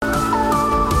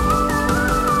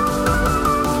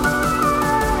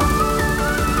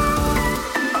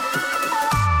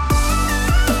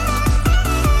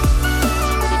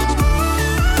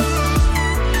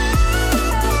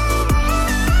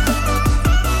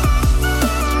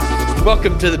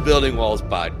Welcome to the Building Walls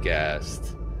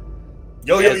Podcast.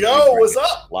 Yo, what's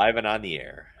up? Live and on the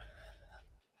air.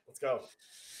 Let's go.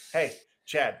 Hey,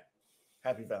 Chad,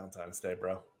 happy Valentine's Day,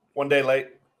 bro. One day late.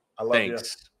 I love you.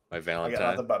 Thanks, my Valentine. I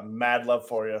got nothing but mad love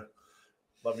for you.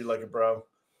 Love you like a bro.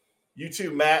 You too,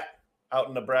 Matt, out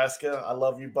in Nebraska. I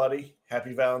love you, buddy.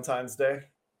 Happy Valentine's Day.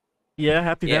 Yeah,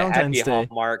 happy Valentine's happy Day.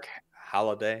 Hallmark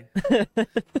holiday. You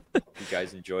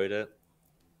guys enjoyed it?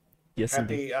 Yes,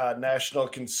 happy National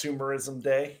Consumerism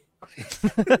Day.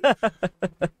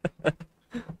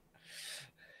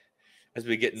 As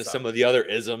we get into some of the other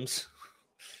isms.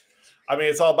 I mean,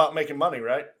 it's all about making money,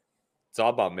 right? It's all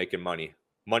about making money.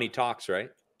 Money talks,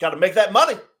 right? Got to make that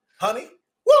money, honey.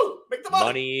 Woo! Make the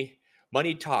money.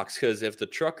 Money talks, because if the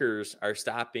truckers are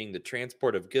stopping the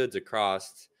transport of goods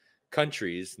across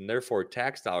countries and therefore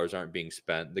tax dollars aren't being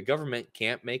spent, the government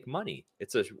can't make money.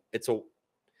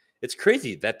 It's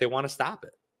crazy that they want to stop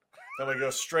it. Then we go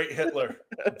straight Hitler.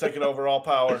 I'm taking over all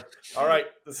power. All right,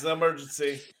 this is an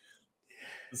emergency.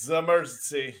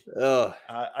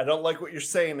 I don't like what you're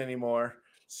saying anymore,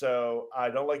 so I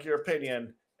don't like your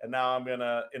opinion, and now I'm going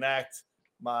to enact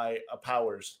my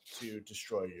powers to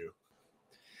destroy you.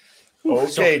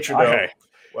 Okay, Trudeau. Okay.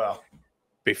 Well,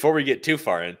 before we get too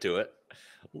far into it,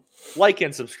 like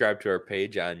and subscribe to our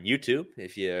page on YouTube.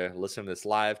 If you listen to this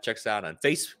live, check us out on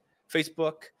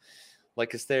Facebook.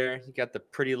 Like us there. You got the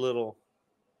pretty little,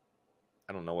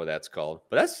 I don't know what that's called,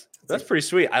 but that's pretty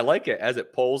sweet. I like it as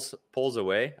it pulls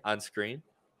away on screen.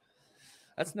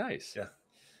 That's nice. Yeah.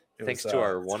 Thanks to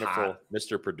our wonderful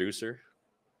Mr. Producer.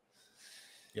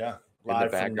 Yeah. In the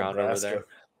background over there.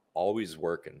 Always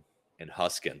working and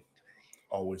husking.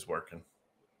 Always working.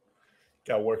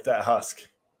 Got to work that husk.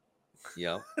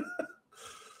 Yeah.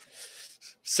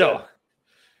 So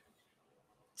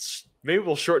maybe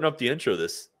we'll shorten up the intro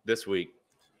this week.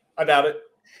 I doubt it.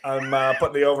 I'm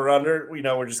putting the over-under.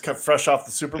 We're just kind of fresh off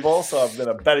the Super Bowl, so I'm in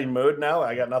a betting mood now.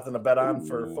 I got nothing to bet on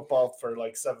for football for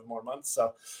like 7 more months.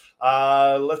 So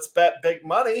let's bet big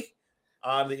money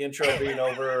on the intro being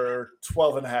over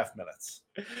 12 and a half minutes.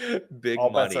 Big All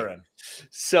money. Bets are in.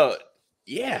 So,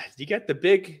 yeah, you got the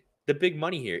big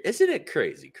money here. Isn't it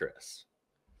crazy, Chris?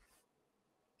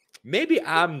 Maybe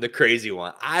I'm the crazy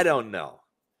one. I don't know.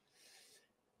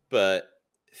 But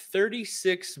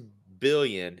 $36.8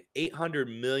 billion is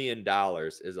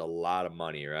a lot of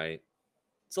money, right?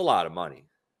 It's a lot of money.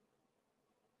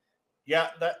 Yeah,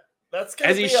 that's going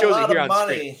to be as he shows a lot it here of on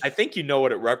money. screen. I think you know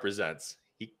what it represents.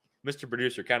 Mr.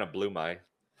 Producer kind of blew my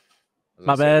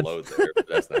bad. Load there, but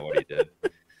that's not what he did.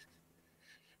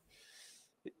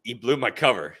 He blew my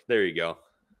cover. There you go.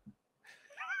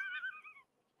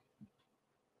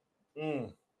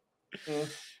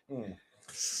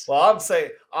 Well,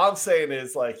 I'm saying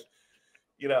is like,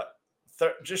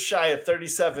 just shy of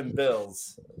 37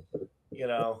 bills.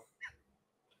 I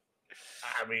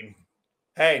mean,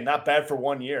 hey, not bad for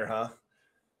 1 year, huh?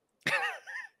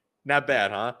 Not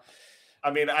bad, huh?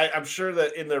 I mean, I'm sure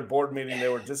that in their board meeting they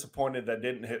were disappointed that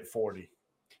didn't hit 40.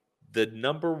 The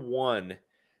number one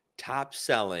top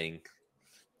selling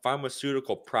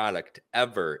pharmaceutical product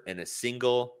ever in a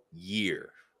single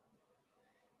year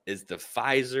is the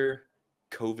Pfizer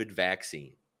COVID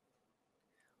vaccine.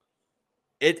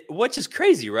 Which is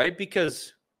crazy, right?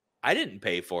 Because I didn't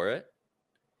pay for it.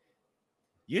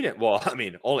 You didn't. Well, I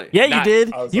mean, only. Yeah, you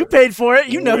did. You paid for it.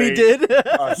 You know you did.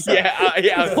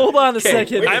 Yeah. Hold on a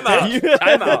second. Time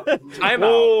out.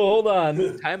 Whoa, hold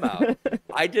on. Time out.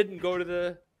 I didn't go to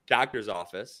the doctor's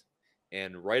office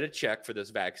and write a check for this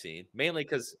vaccine, mainly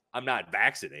because I'm not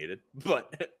vaccinated,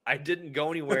 but I didn't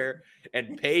go anywhere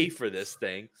and pay for this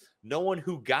thing. No one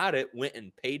who got it went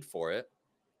and paid for it.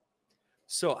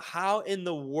 So how in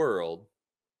the world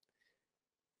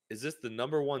is this the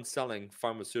number one selling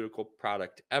pharmaceutical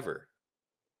product ever?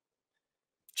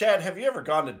 Chad, have you ever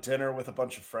gone to dinner with a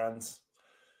bunch of friends?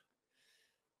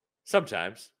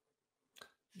 Sometimes.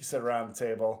 You sit around the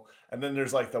table, and then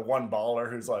there's like the one baller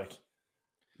who's like,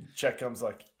 check comes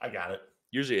like, I got it.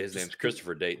 Usually his name's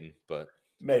Christopher Dayton, but.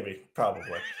 Maybe,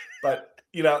 probably. But,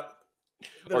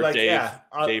 or like,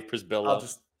 Dave Prisbilla.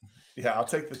 I'll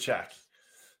take the check.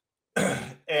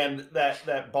 And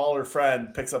that baller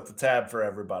friend picks up the tab for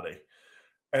everybody.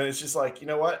 And it's just like, you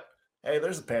know what? Hey,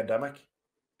 there's a pandemic.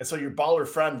 And so your baller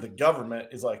friend, the government,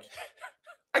 is like,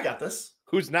 I got this.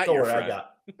 Who's not your friend?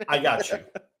 I got you.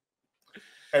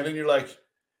 And then you're like,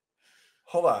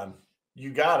 hold on,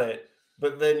 you got it.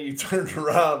 But then you turned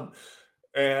around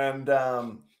and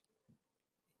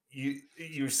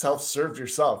you self-served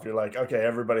yourself. You're like, okay,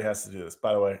 everybody has to do this.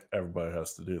 By the way, everybody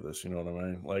has to do this. You know what I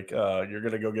mean? Like, you're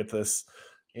going to go get this.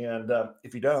 And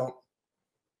if you don't,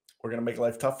 we're going to make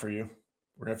life tough for you.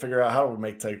 We're gonna figure out how to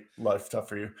make life tough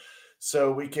for you,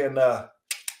 so we can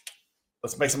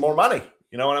let's make some more money.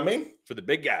 You know what I mean? For the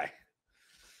big guy.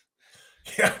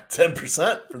 Yeah,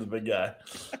 10% for the big guy.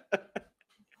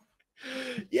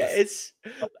 Yeah, it's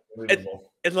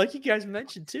and like you guys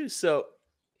mentioned too. So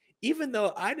even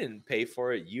though I didn't pay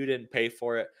for it, you didn't pay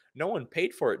for it, no one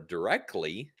paid for it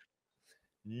directly.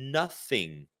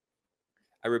 Nothing.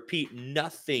 I repeat,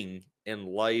 nothing in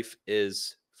life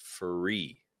is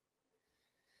free.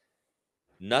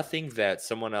 Nothing that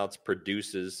someone else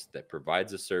produces that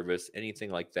provides a service,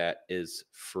 anything like that, is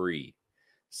free.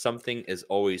 Something is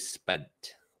always spent.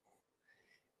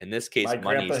 In this case,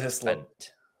 money is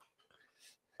spent.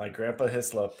 My grandpa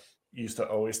Hislop used to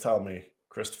always tell me,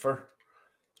 Christopher,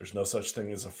 there's no such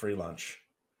thing as a free lunch.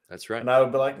 That's right. And I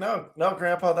would be like, no,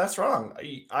 Grandpa, that's wrong.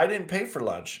 I didn't pay for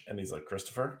lunch. And he's like,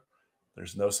 Christopher,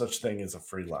 there's no such thing as a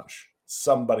free lunch.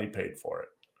 Somebody paid for it.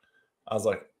 I was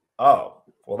like, oh,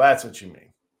 well, that's what you mean.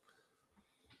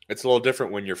 It's a little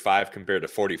different when you're 5 compared to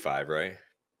 45, right?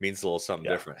 Means a little something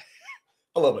different.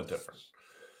 A little bit different.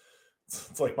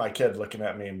 It's like my kid looking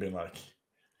at me and being like,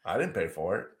 I didn't pay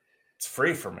for it. It's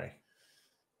free for me.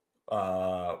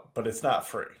 But it's not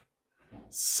free.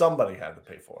 Somebody had to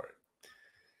pay for it.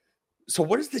 So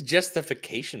what is the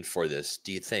justification for this,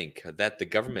 do you think? That the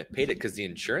government paid it? Because the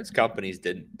insurance companies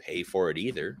didn't pay for it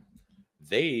either.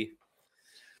 They,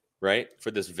 right,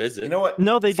 for this visit. You know what?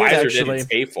 No, they did Pfizer actually. didn't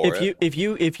pay for it.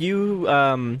 If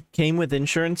you came with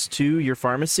insurance to your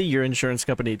pharmacy, your insurance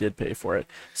company did pay for it.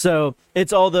 So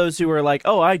it's all those who are like,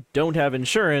 oh, I don't have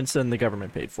insurance, and the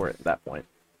government paid for it at that point.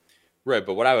 Right,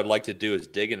 but what I would like to do is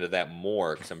dig into that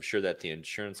more, because I'm sure that the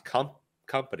insurance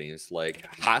companies, like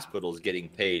hospitals getting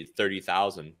paid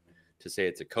 $30,000 to say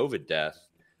it's a COVID death,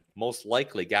 most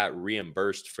likely got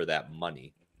reimbursed for that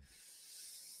money.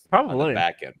 Probably on the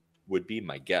back end would be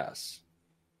my guess.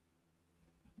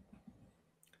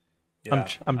 Yeah,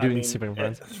 I'm doing super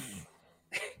friends.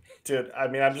 Dude, I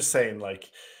mean, I'm just saying, like,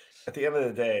 at the end of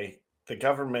the day, the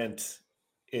government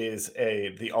is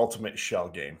the ultimate shell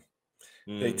game.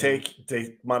 They take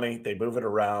money, they move it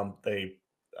around, they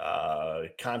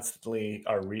constantly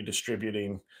are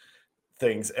redistributing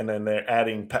things, and then they're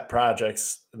adding pet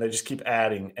projects, and they just keep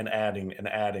adding and adding and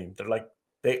adding. They're like,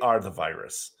 they are the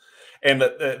virus. And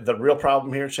the real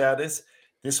problem here, Chad, is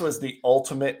this was the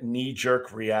ultimate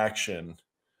knee-jerk reaction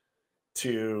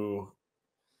to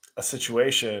a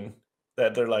situation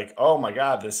that they're like, oh my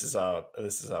God, this is a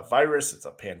virus, it's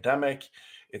a pandemic,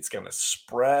 it's gonna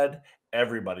spread.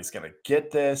 Everybody's going to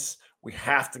get this. We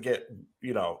have to get,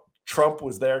 Trump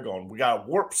was there going, we got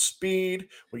warp speed.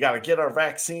 We got to get our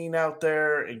vaccine out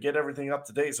there and get everything up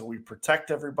to date so we protect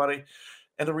everybody.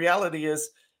 And the reality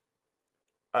is,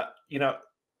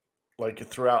 like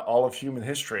throughout all of human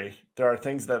history, there are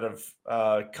things that have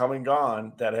come and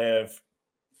gone that have,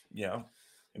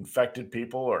 infected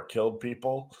people or killed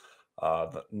people.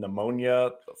 The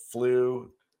pneumonia, the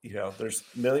flu, there's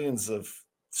millions of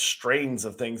strains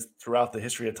of things throughout the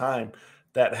history of time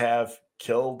that have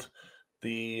killed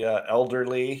the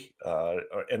elderly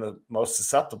and the most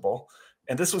susceptible.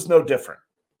 And this was no different.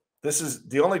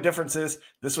 The only difference is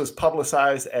this was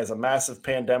publicized as a massive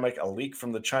pandemic, a leak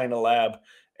from the China lab,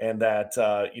 and that,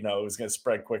 it was going to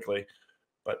spread quickly.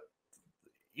 But,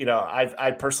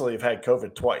 I personally have had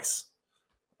COVID twice.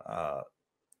 And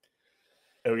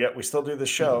yet we still do this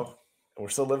show and we're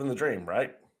still living the dream,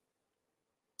 right?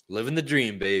 Living the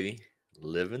dream, baby.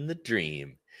 Living the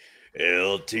dream.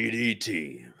 LTD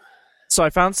team. So I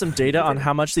found some data on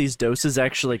how much these doses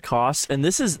actually cost, and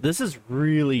this is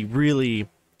really, really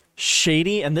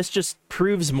shady, and this just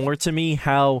proves more to me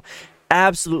how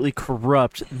absolutely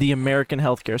corrupt the American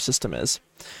healthcare system is.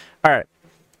 All right.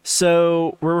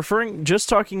 So we're just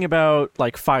talking about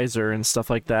like Pfizer and stuff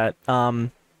like that.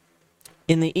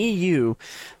 In the EU,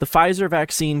 the Pfizer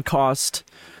vaccine cost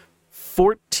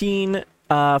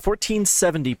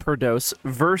 $14.70 per dose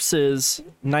versus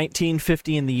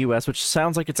 $19.50 in the U.S., which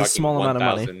sounds like it's a small amount of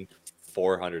money.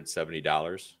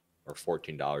 $470 or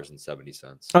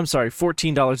 $14.70. I'm sorry,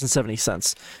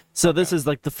 $14.70. So this is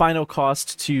like the final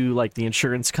cost to like the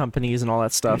insurance companies and all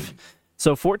that stuff.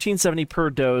 So $14.70 per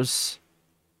dose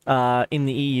in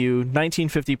the EU,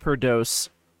 $19.50 per dose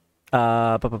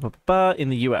in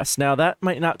the U.S. Now that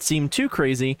might not seem too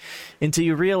crazy until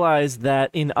you realize that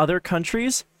in other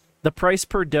countries, the price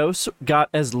per dose got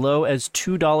as low as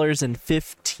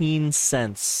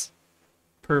 $2.15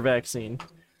 per vaccine.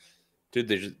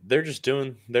 Dude,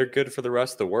 they're good for the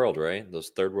rest of the world, right? Those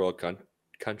third world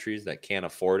countries that can't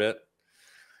afford it.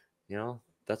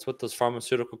 That's what those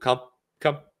pharmaceutical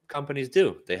companies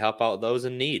do. They help out those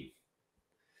in need,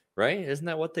 right? Isn't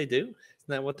that what they do? Isn't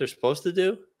that what they're supposed to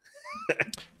do?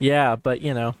 Yeah, but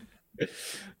I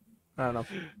don't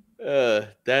know.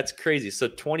 That's crazy. So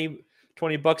 20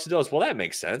 bucks a dose. Well, that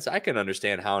makes sense. I can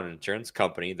understand how an insurance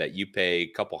company that you pay a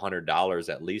couple $100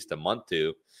 at least a month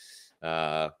to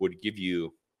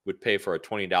would pay for a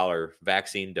 $20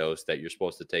 vaccine dose that you're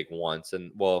supposed to take once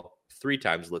and well 3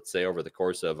 times, let's say, over the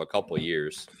course of a couple of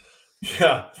years.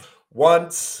 Yeah,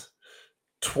 once,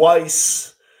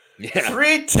 twice,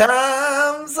 3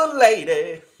 times a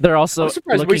lady. They're also I'm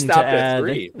surprised we looking to stopped at add.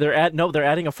 3. They're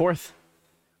adding a 4th.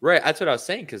 Right, that's what I was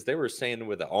saying because they were saying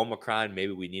with the Omicron,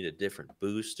 maybe we need a different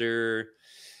booster,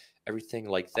 everything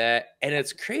like that. And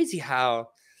it's crazy how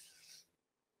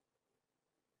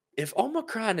if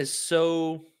Omicron is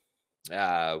so,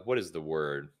 what is the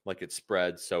word? Like it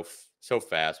spreads so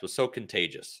fast, was so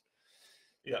contagious.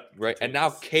 Yeah, right. And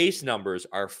now case numbers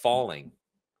are falling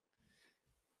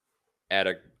at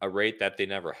a rate that they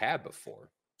never had before.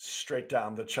 Straight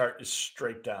down. The chart is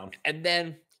straight down. And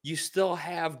then you still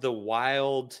have the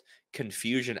wild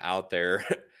confusion out there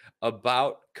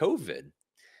about COVID.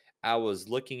 I was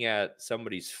looking at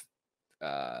somebody's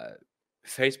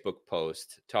Facebook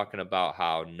post talking about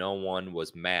how no one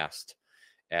was masked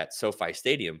at SoFi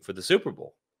Stadium for the Super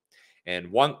Bowl.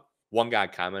 And one guy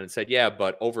commented and said, yeah,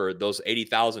 but over those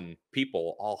 80,000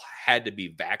 people all had to be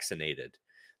vaccinated.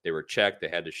 They were checked. They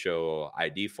had to show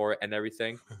ID for it and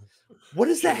everything. What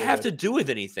does that have to do with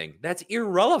anything? That's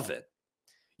irrelevant.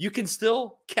 You can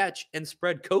still catch and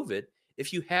spread COVID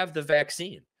if you have the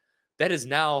vaccine. That is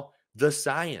now the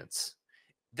science.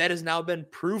 That has now been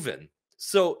proven.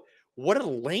 So what a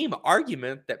lame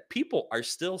argument that people are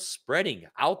still spreading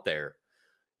out there.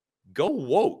 Go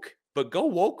woke, but go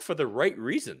woke for the right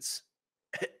reasons.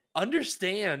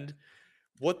 Understand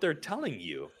what they're telling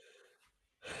you.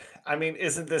 I mean,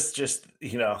 isn't this just,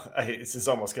 this is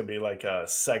almost going to be like a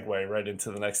segue right into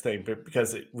the next thing, but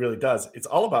because it really does. It's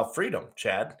all about freedom,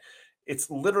 Chad. It's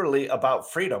literally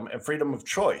about freedom and freedom of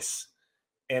choice.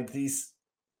 And these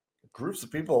groups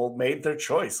of people made their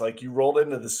choice. Like you rolled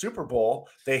into the Super Bowl,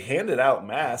 they handed out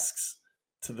masks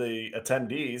to the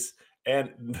attendees, and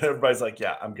everybody's like,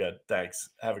 yeah, I'm good. Thanks.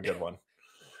 Have a good one.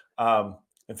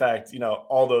 In fact,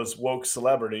 all those woke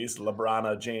celebrities,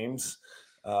 LeBron James,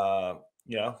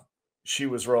 she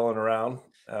was rolling around.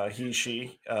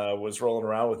 She was rolling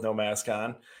around with no mask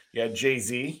on. You had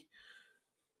Jay-Z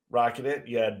rocking it.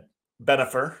 You had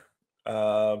Bennifer,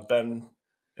 Ben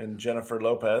and Jennifer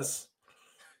Lopez.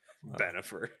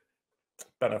 Bennifer.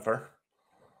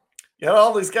 You had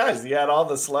all these guys. You had all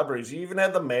the celebrities. You even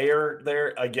had the mayor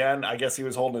there. Again, I guess he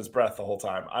was holding his breath the whole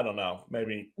time. I don't know.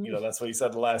 Maybe, that's what he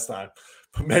said the last time.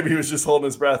 But maybe he was just holding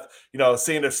his breath,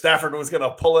 seeing if Stafford was going to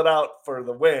pull it out for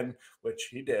the win, which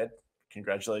he did.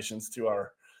 Congratulations to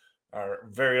our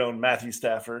very own Matthew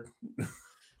Stafford.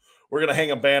 We're going to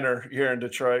hang a banner here in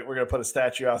Detroit. We're going to put a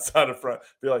statue outside in front.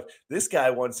 Be like, this guy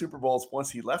won Super Bowls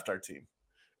once he left our team.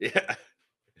 Yeah.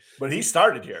 But he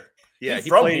started here. Yeah, he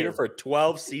played here for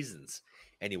 12 seasons,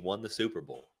 and he won the Super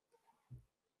Bowl.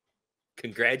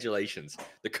 Congratulations.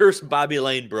 The curse of Bobby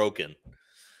Lane broken.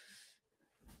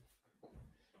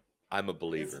 I'm a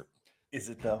believer. Is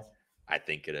it, though? I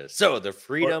think it is. So the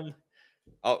freedom...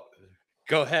 Oh,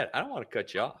 go ahead. I don't want to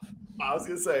cut you off. I was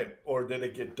going to say, or did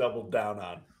it get doubled down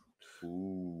on?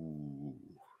 Ooh.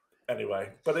 Anyway,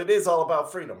 but it is all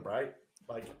about freedom, right?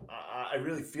 Like, I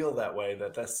really feel that way,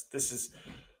 that this is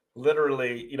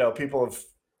literally, people have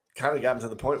kind of gotten to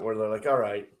the point where they're like, all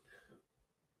right,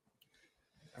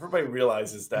 everybody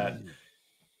realizes that.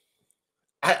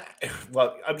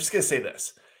 I'm just going to say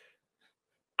this.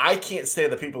 I can't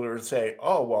stand the people who say,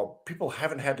 oh, well, people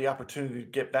haven't had the opportunity to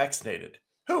get vaccinated.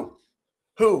 Who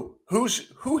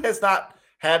has not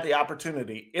had the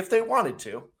opportunity, if they wanted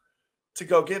to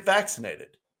go get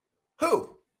vaccinated?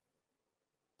 Who?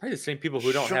 Probably the same people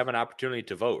who don't have an opportunity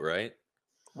to vote, right?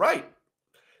 Right.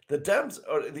 The Dems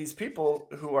are these people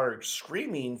who are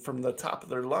screaming from the top of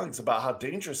their lungs about how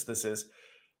dangerous this is.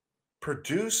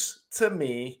 Produce to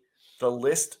me the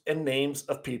list and names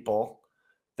of people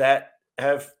that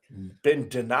have been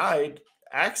denied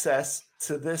access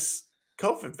to this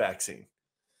COVID vaccine.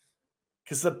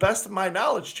 Because the best of my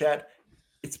knowledge, Chad,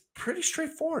 it's pretty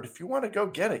straightforward. If you want to go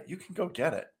get it, you can go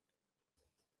get it.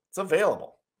 It's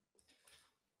available.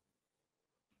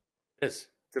 It's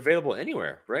available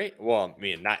anywhere, right? Well, I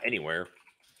mean, not anywhere,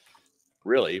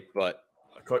 really, but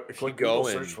if you go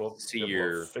and see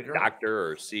your doctor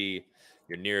or see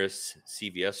your nearest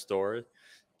CVS store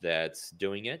that's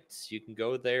doing it, you can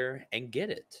go there and get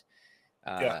it.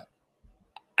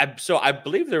 I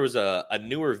believe there was a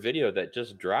newer video that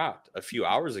just dropped a few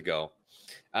hours ago,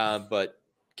 but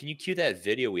can you cue that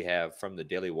video we have from the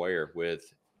Daily Wire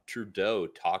with Trudeau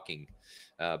talking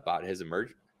about his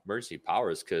emergency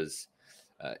powers? Because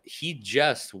he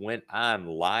just went on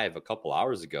live a couple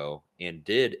hours ago and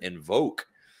did invoke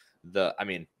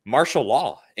martial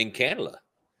law in Canada.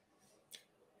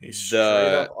 He's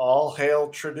straight up all hail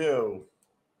Trudeau.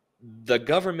 The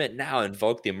government now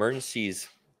invoked the Emergencies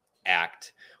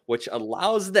Act, which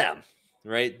allows them,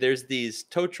 right? There's these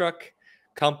tow truck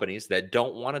companies that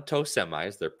don't want to tow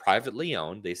semis. They're privately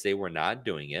owned. They say we're not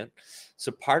doing it.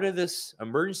 So part of this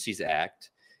Emergencies Act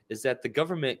is that the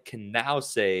government can now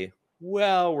say,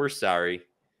 well, we're sorry.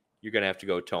 You're going to have to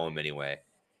go tow them anyway.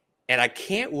 And I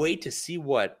can't wait to see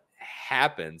what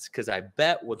happens, because I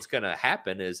bet what's going to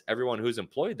happen is everyone who's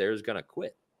employed there is going to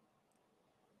quit.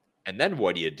 And then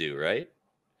what do, right?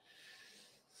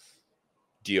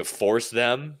 Do you force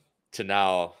them to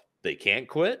now they can't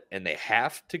quit and they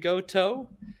have to go tow?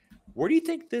 Where do you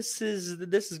think this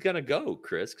is going to go,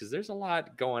 Chris? Because there's a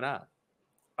lot going on.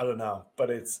 I don't know, but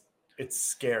it's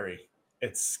scary.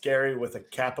 It's scary with a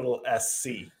capital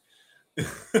SC.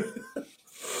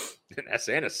 An S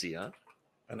and a C, huh?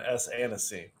 An S and a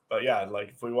C. But yeah, like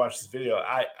if we watch this video,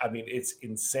 I mean, it's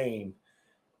insane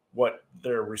what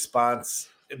their response,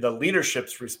 the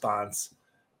leadership's response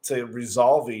to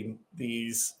resolving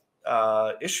these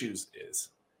issues is.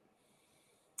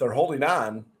 They're holding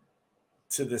on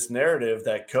to this narrative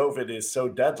that COVID is so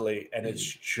deadly, and it's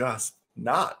just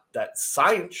not. That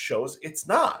science shows it's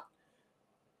not.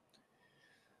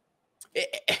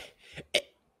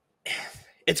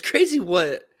 It's crazy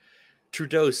what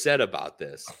Trudeau said about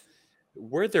this.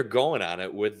 Where they're going on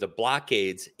it with the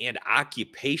blockades and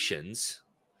occupations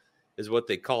is what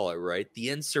they call it, right? The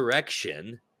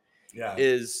insurrection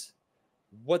is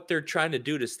what they're trying to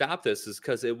do to stop this, is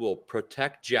because it will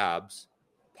protect jobs,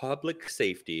 public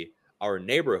safety, our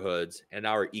neighborhoods, and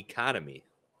our economy.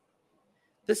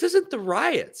 This isn't the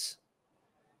riots.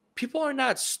 People are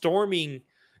not storming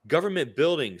government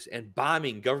buildings and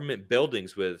bombing government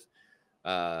buildings with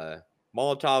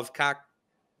Molotov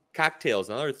cocktails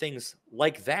and other things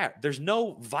like that. There's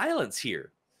no violence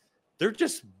here. They're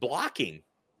just blocking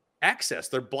access.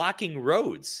 They're blocking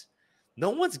roads.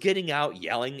 No one's getting out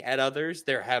yelling at others.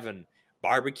 They're having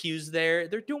barbecues there.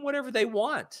 They're doing whatever they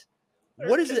want.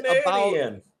 What is it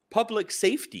about public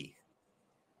safety?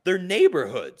 Their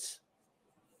neighborhoods.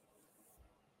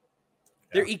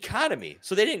 Their economy.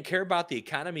 So they didn't care about the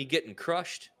economy getting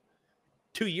crushed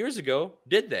 2 years ago,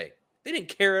 did they? They didn't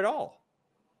care at all.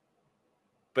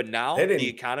 But now the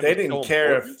economy. They didn't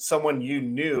care if someone you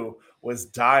knew was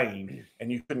dying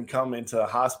and you couldn't come into the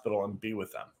hospital and be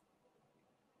with them.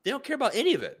 They don't care about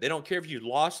any of it. They don't care if you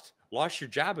lost your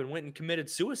job and went and committed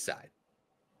suicide.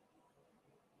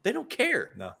 They don't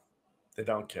care. No, they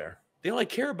don't care. They only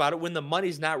care about it when the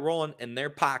money's not rolling in their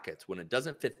pockets, when it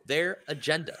doesn't fit their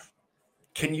agenda.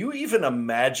 Can you even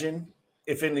imagine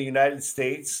if in the United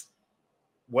States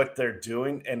what they're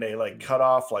doing, and they like cut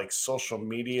off like social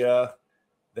media,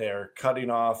 they're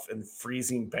cutting off and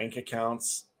freezing bank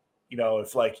accounts? You know,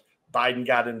 if like Biden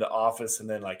got into office and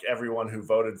then like everyone who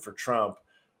voted for Trump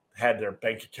had their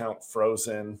bank account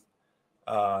frozen,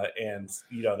 and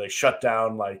you know, they shut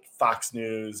down like Fox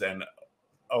News and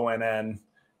ONN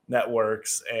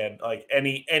networks, and like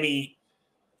any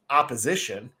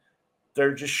opposition,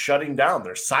 they're just shutting down,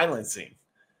 they're silencing.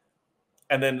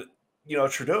 And then, you know,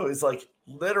 Trudeau is like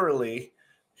literally,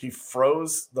 he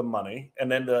froze the money, and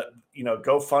then the, you know,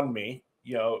 GoFundMe,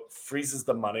 you know, freezes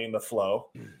the money and the flow.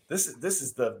 This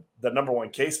is the number one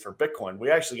case for Bitcoin.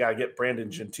 We actually got to get Brandon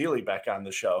Gentili back on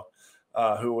the show,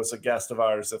 who was a guest of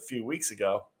ours a few weeks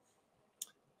ago,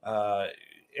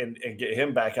 and get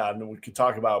him back on, and we could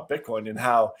talk about Bitcoin and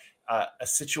how a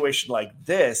situation like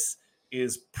this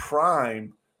is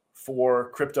prime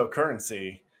for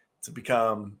cryptocurrency to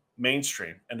become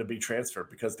mainstream and to be transferred,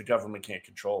 because the government can't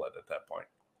control it at that point.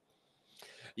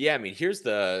 Yeah, I mean, here's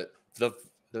the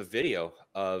video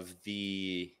of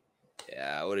the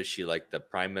what is she, like the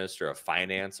Prime Minister of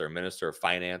Finance or Minister of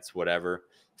Finance, whatever,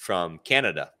 from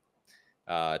Canada,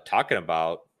 talking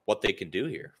about what they can do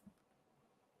here.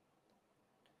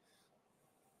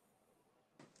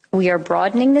 We are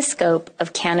broadening the scope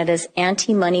of Canada's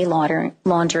anti-money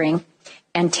laundering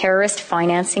and terrorist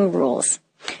financing rules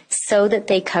so that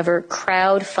they cover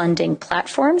crowdfunding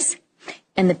platforms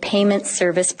and the payment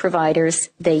service providers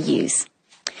they use.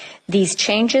 These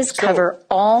changes cover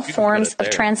all forms of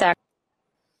transactions.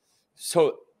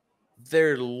 So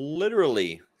they're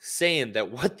literally saying that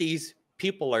what these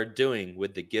people are doing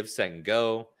with the Give, Send,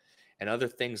 Go and other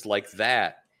things like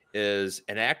that is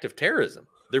an act of terrorism.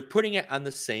 They're putting it on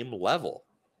the same level.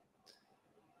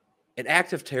 An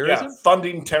act of Yeah, terrorism?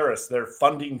 funding terrorists. They're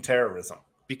funding terrorism.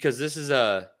 Because this is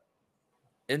a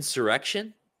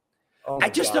insurrection? Oh I my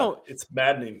just God. don't. It's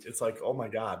maddening. It's like, oh my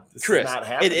God, this Chris, is not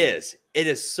happening. it is. It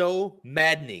is so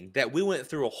maddening that we went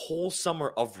through a whole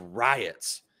summer of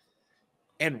riots.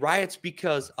 And riots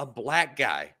because a black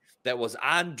guy that was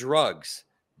on drugs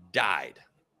died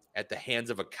at the hands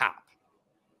of a cop.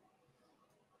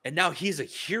 And now he's a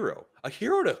hero. A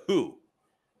hero to who?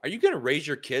 Are you going to raise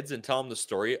your kids and tell them the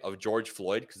story of George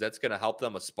Floyd because that's going to help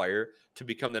them aspire to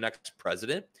become the next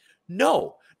president?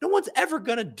 No one's ever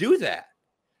going to do that.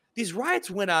 These riots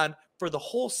went on for the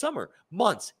whole summer,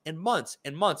 months and months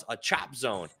and months. A chop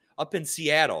zone up in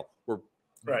Seattle where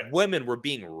women were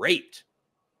being raped.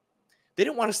 They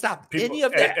didn't want to stop any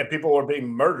of that. And people were being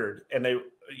murdered, and they,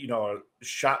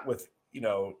 shot with,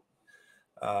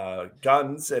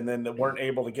 guns, and then they weren't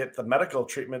able to get the medical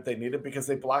treatment they needed because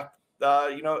they blocked,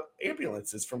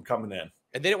 ambulances from coming in.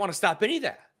 And they didn't want to stop any of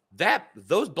that.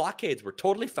 Those blockades were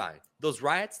totally fine. Those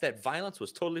riots, that violence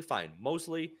was totally fine.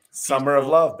 Mostly summer of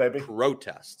love, baby.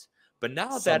 Protests. But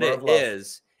now Summer that it of love.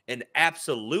 is an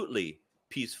absolutely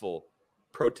peaceful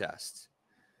protest,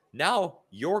 now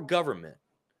your government,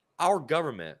 our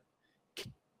government,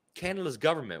 Canada's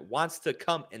government wants to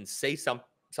come and say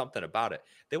something about it.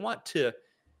 They want to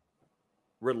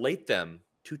relate them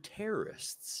to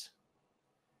terrorists.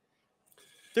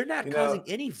 They're not causing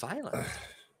any violence.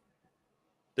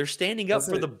 They're standing up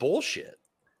for the bullshit.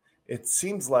 It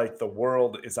seems like the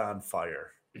world is on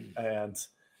fire, and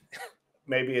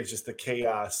maybe it's just the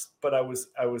chaos. But I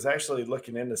was actually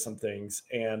looking into some things,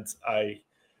 and a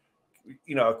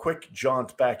quick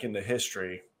jaunt back into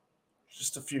history.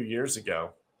 Just a few years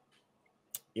ago,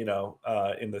 in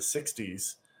the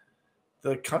 60s,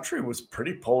 the country was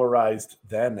pretty polarized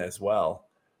then as well.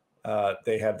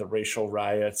 They had the racial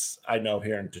riots. I know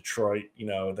here in Detroit,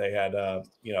 they had, a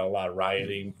lot of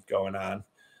rioting going on.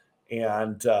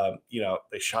 And,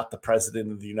 they shot the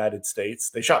president of the United States.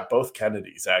 They shot both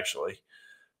Kennedys, actually.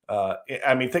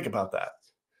 Think about that.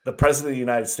 The president of the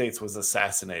United States was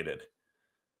assassinated.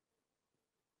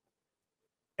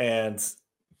 And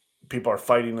people are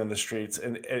fighting in the streets,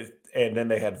 and then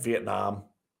they had Vietnam,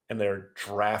 and they're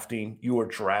drafting. You were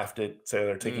drafted, so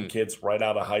they're taking kids right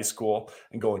out of high school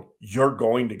and going, "You're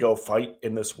going to go fight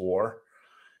in this war.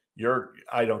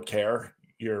 I don't care.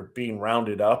 You're being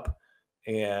rounded up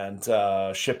and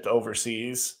shipped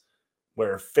overseas,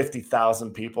 where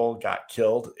 50,000 people got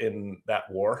killed in that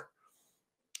war."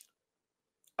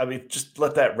 Just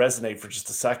let that resonate for just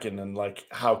a second, and like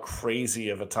how crazy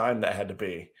of a time that had to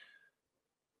be.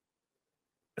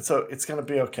 So it's going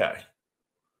to be okay.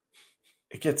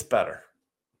 It gets better.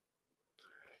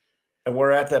 And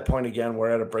we're at that point again.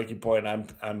 We're at a breaking point.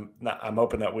 I'm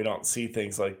hoping that we don't see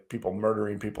things like people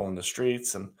murdering people in the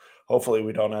streets, and hopefully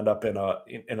we don't end up in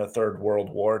a third world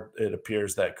war. It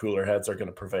appears that cooler heads are going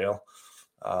to prevail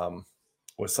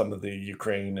with some of the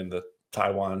Ukraine and the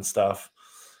Taiwan stuff.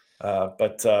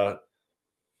 But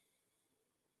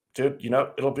dude,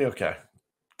 it'll be okay.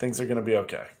 Things are going to be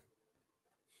okay.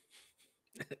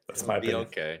 That's my opinion.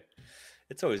 Okay.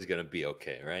 It's always going to be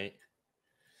okay, right?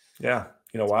 Yeah.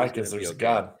 You know why? Because there's a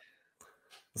God.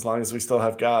 As long as we still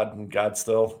have God, and God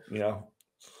still,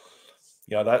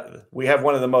 that we have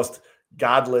one of the most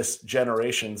godless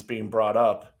generations being brought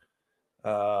up.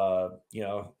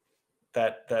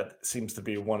 That seems to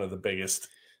be one of the biggest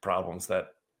problems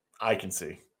that I can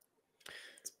see.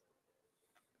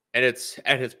 And it's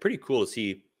pretty cool to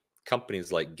see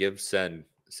companies like Give, Send,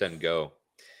 Go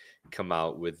come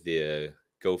out with the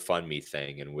GoFundMe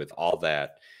thing and with all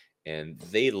that. And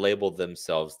they labeled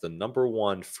themselves the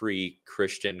 #1 free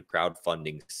Christian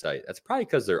crowdfunding site. That's probably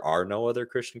because there are no other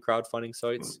Christian crowdfunding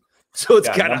sites. So it's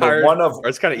kind of hard. Or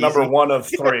it's kind of number easy. one of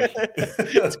three.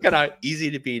 It's kind of easy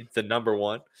to be the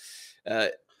 #1.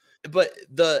 But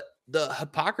the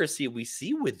hypocrisy we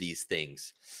see with these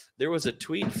things. There was a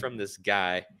tweet from this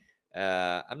guy.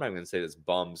 I'm not even going to say this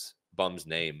bum's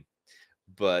name,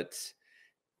 but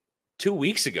 2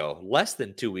 weeks ago, less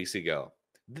than 2 weeks ago,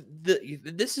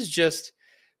 this is just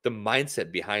the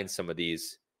mindset behind some of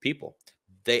these people.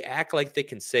 They act like they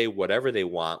can say whatever they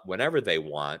want, whenever they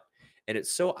want. And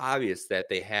it's so obvious that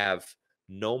they have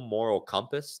no moral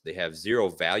compass. They have zero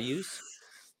values.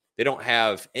 They don't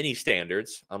have any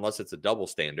standards unless it's a double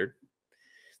standard.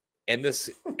 And this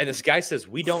guy says,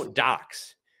 we don't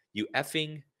dox. You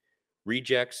effing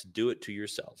rejects, do it to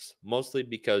yourselves. Mostly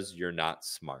because you're not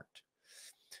smart.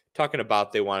 Talking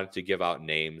about they wanted to give out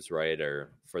names, right?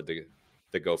 Or for the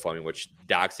GoFundMe, which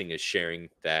doxing is sharing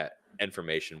that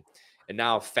information. And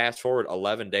now fast forward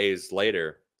 11 days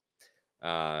later,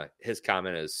 his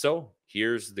comment is, so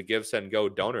here's the Give, Send, Go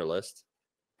donor list.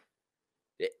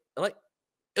 It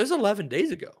was 11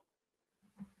 days ago.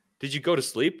 Did you go to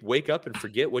sleep, wake up, and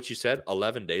forget what you said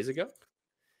 11 days ago?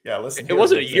 Yeah, listen. It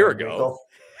wasn't a year ago.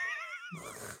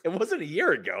 It wasn't a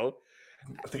year ago.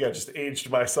 I think I just aged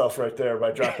myself right there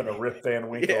by dropping a Rip Van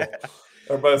Winkle. Yeah.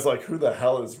 Everybody's like, who the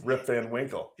hell is Rip Van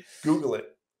Winkle? Google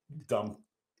it, dumb.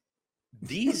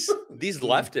 These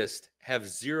leftists have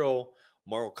zero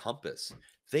moral compass.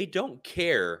 They don't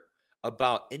care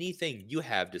about anything you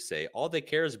have to say. All they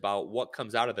care is about what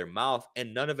comes out of their mouth,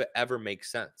 and none of it ever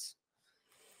makes sense.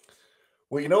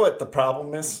 Well, you know what the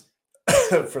problem is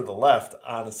for the left,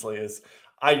 honestly, is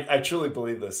I truly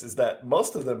believe this, is that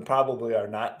most of them probably are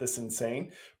not this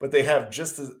insane, but they have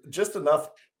just enough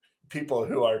people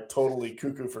who are totally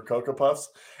cuckoo for Cocoa Puffs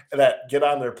that get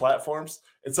on their platforms.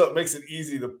 And so it makes it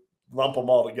easy to lump them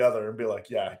all together and be like,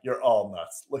 yeah, you're all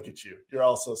nuts. Look at you. You're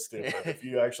all so stupid if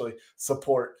you actually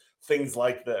support things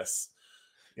like this,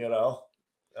 you know?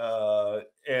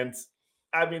 And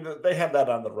I mean, they had that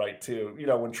on the right too. You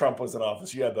know, when Trump was in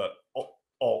office, you had the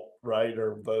alt-right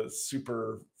or the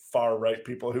super far right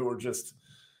people who were just,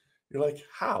 you're like,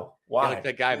 how? Why? Yeah, like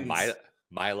that guy,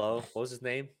 Milo, what was his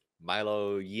name?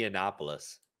 Milo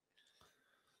Yiannopoulos.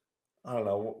 I don't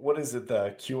know. What is it?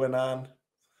 The QAnon?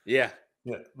 Yeah.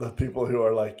 Yeah, the people who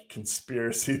are like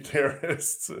conspiracy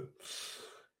theorists.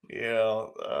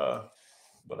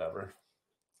 Whatever.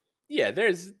 Yeah,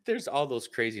 there's all those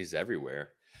crazies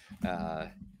everywhere.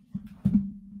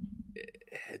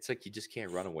 It's like you just can't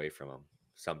run away from them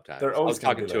sometimes. I was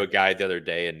talking to a guy the other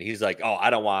day, and he's like, "Oh, I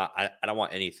don't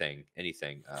want anything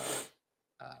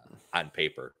on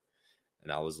paper."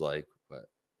 And I was like, "But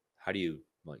how do you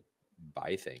like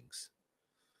buy things?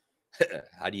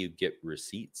 How do you get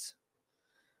receipts?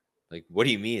 Like, what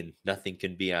do you mean nothing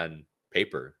can be on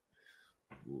paper?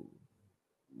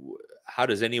 How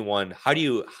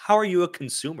are you a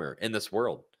consumer in this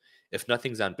world if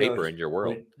nothing's on paper in your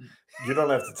world?" You don't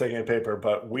have to take any paper,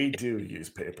 but we do use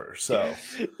paper. So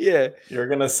yeah, you're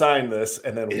going to sign this,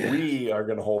 and then we are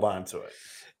going to hold on to it.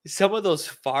 Some of those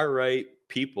far right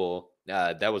people,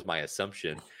 that was my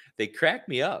assumption, they crack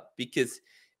me up, because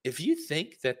if you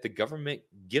think that the government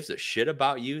gives a shit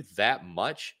about you that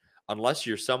much, unless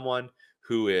you're someone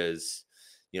who is,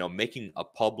 making a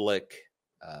public,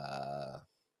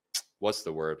 what's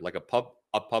the word? Like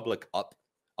a public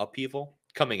upheaval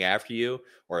coming after you,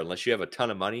 or unless you have a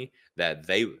ton of money that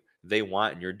they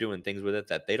want and you're doing things with it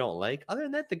that they don't like. Other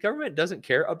than that, the government doesn't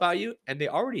care about you, and they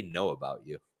already know about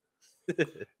you.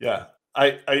 Yeah.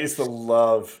 I used to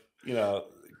love,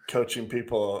 coaching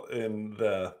people in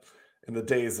the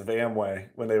days of Amway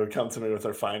when they would come to me with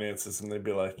their finances and they'd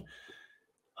be like,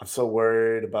 I'm so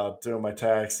worried about doing my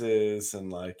taxes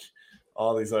and like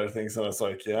all these other things. And I was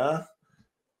like, yeah,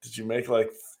 did you make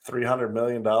like $300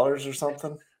 million or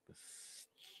something? And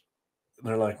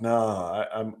they're like,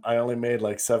 no, I only made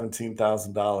like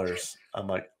 $17,000. I'm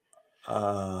like,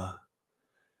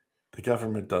 the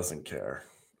government doesn't care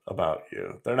about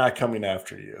you. They're not coming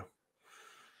after you.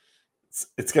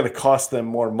 It's going to cost them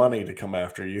more money to come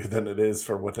after you than it is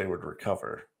for what they would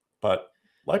recover. But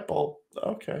light bulb,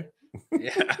 okay.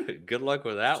 Yeah, good luck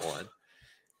with that one.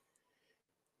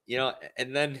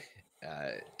 And then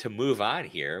to move on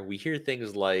here, we hear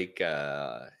things like,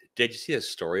 did you see a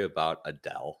story about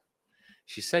Adele?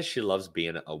 She says she loves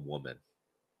being a woman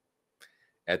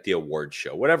at the award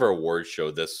show, whatever award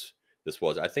show this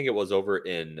was. I think it was over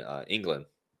in England.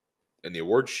 In the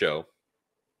award show,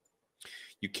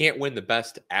 you can't win the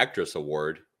Best Actress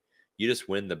award. You just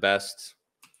win the Best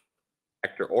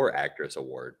Actor or Actress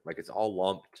award. Like, it's all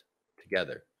lumped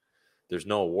together. There's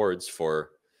no awards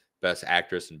for Best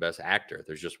Actress and Best Actor.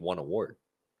 There's just one award.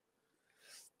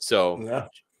 So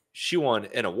she won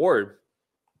an award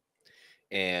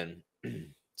and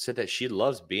said that she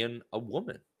loves being a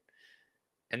woman.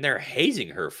 And they're hazing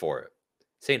her for it,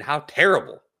 saying how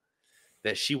terrible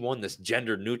that she won this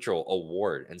gender neutral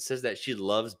award, and says that she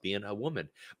loves being a woman.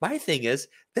 My thing is,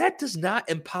 that does not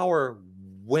empower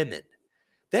women.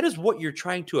 That is what you're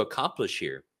trying to accomplish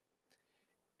here.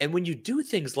 And when you do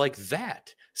things like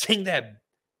that, saying that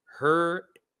her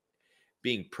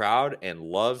being proud and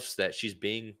loves that she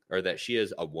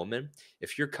is a woman,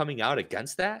 if you're coming out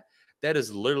against that, that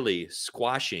is literally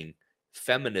squashing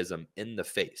feminism in the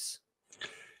face.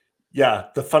 Yeah,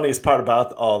 the funniest part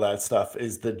about all that stuff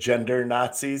is the gender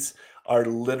Nazis are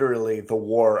literally the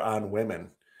war on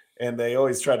women. And they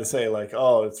always try to say like,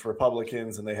 oh, it's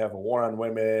Republicans and they have a war on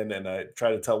women. And I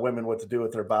try to tell women what to do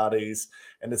with their bodies.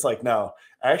 And it's like, no,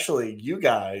 actually, you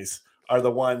guys are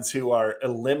the ones who are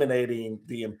eliminating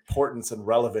the importance and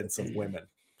relevance of women.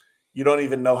 you don't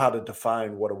even know how to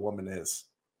define what a woman is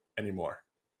anymore.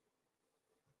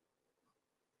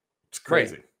 It's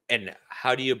crazy. Right. And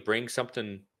how do you bring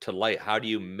something to light? How do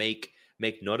you make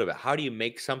note of it? How do you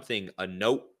make something a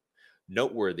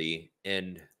noteworthy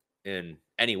in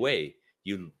any way?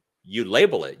 You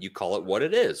label it. You call it what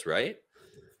it is, right?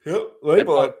 Yep,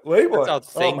 label it.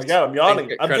 That's how Oh my god, I'm yawning.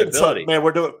 get I'm getting credibility. man.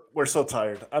 We're so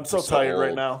tired. I'm so tired right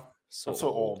old. now. I'm so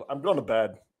old. I'm going to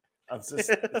bed.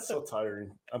 It's so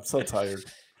tiring. I'm so tired.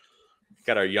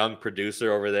 Got our young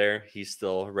producer over there. He's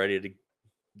still ready to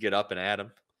get up and at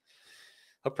him.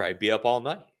 He'll probably be up all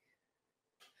night.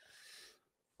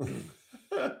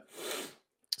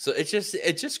 So it's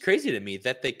just crazy to me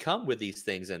that they come with these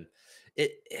things, and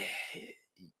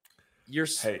you're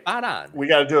spot on. We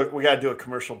gotta do a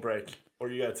commercial break,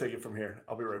 or you gotta take it from here.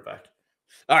 I'll be right back.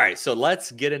 All right, so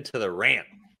let's get into the rant.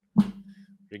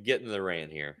 We're getting to the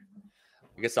rant here.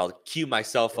 I guess I'll cue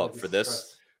myself up for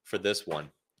this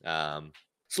one. So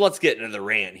let's get into the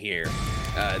rant here.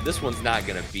 This one's not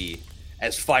gonna be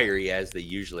as fiery as they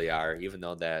usually are, even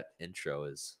though that intro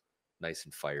is nice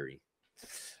and fiery.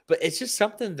 But it's just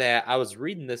something that I was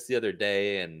reading this the other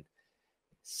day, and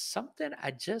something I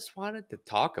just wanted to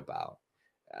talk about.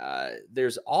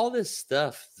 There's all this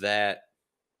stuff that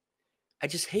I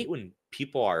just hate when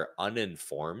people are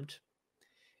uninformed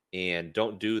and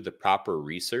don't do the proper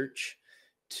research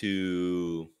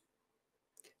to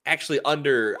actually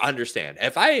understand.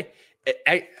 If I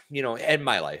in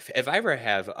my life, if I ever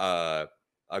have a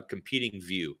competing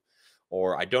view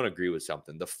or I don't agree with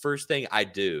something, the first thing I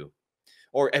do,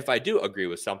 or if I do agree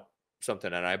with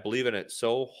something and I believe in it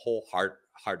so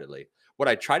wholeheartedly, what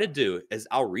I try to do is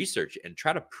I'll research and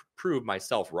try to prove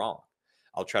myself wrong.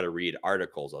 I'll try to read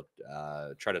articles.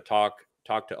 I'll try to talk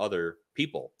to other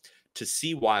people to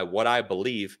see why what I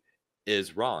believe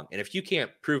is wrong. And if you can't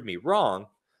prove me wrong,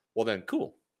 well then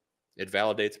cool. It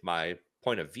validates my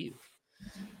point of view.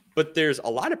 But there's a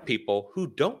lot of people who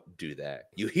don't do that.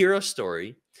 You hear a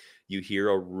story, you hear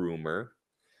a rumor,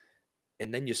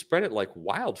 and then you spread it like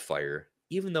wildfire,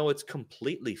 even though it's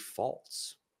completely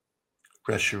false.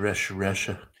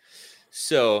 Russia.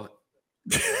 So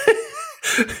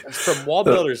from Wall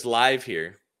Builders Live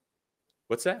here.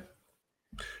 What's that?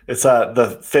 It's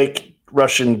the fake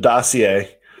Russian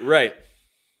dossier. Right.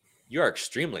 You are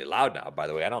extremely loud now, by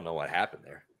the way. I don't know what happened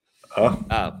there. Oh,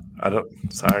 I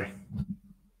don't. Sorry.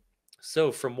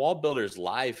 So from Wall Builders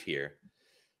Live here,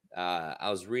 I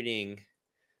was reading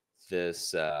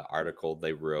this article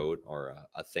they wrote, or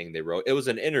a thing they wrote. It was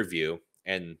an interview,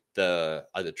 and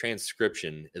the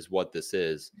transcription is what this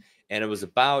is, and it was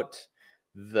about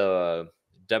the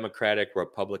Democratic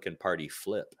Republican Party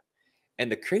flip.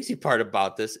 And the crazy part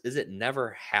about this is it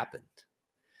never happened.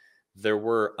 There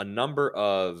were a number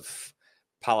of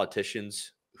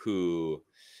politicians who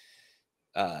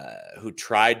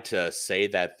tried to say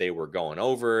that they were going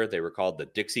over. They were called the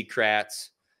Dixiecrats,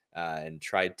 and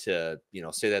tried to,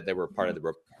 say that they were part of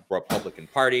the Republican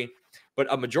Party. But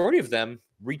a majority of them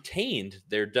retained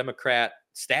their Democrat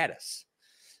status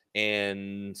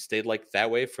and stayed like that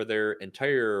way for their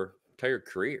entire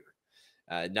career.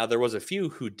 Now, there was a few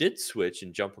who did switch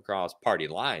and jump across party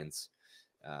lines.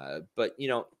 But,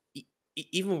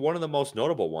 even one of the most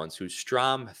notable ones, who's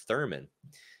Strom Thurmond,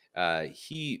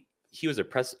 he was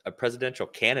a presidential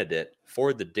candidate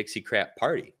for the Dixiecrat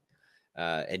Party.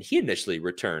 And he initially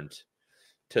returned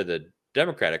to the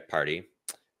Democratic Party,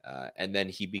 and then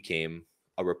he became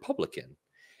a Republican.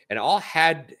 And all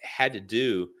had to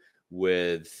do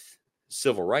with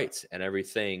civil rights and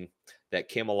everything that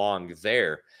came along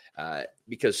there.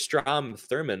 Because Strom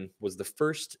Thurmond was the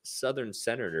first Southern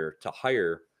senator to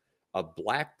hire a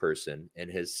black person in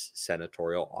his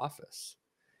senatorial office.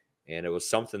 And it was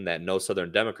something that no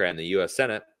Southern Democrat in the U.S.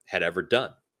 Senate had ever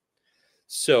done.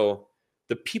 So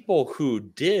the people who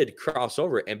did cross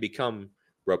over and become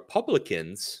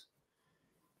Republicans,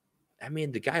 I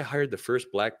mean, the guy hired the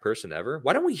first black person ever.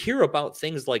 Why don't we hear about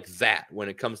things like that when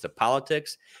it comes to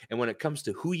politics and when it comes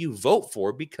to who you vote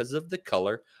for because of the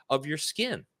color of your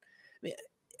skin? I mean,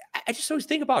 I just always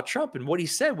think about Trump and what he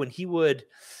said when he would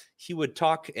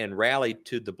talk and rally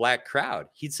to the black crowd.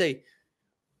 He'd say,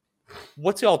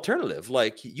 what's the alternative?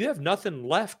 Like, you have nothing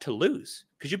left to lose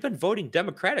because you've been voting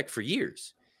Democratic for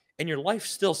years and your life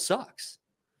still sucks.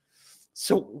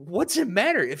 So what's it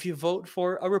matter if you vote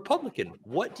for a Republican?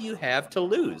 What do you have to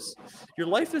lose? Your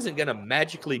life isn't going to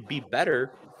magically be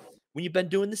better when you've been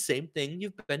doing the same thing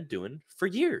you've been doing for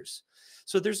years.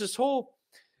 So there's this whole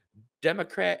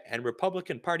Democrat and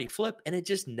Republican Party flip, and it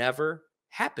just never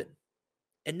happened.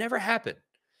 It never happened.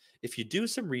 If you do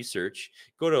some research,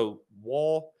 go to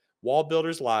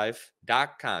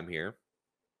wallbuilderslive.com here.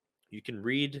 You can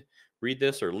read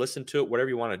this or listen to it, whatever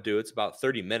you want to do. It's about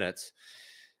 30 minutes.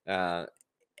 And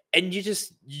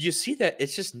you see that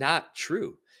it's just not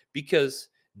true, because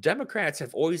Democrats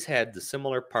have always had the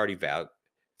similar party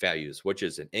values, which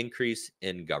is an increase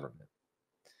in government.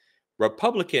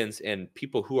 Republicans and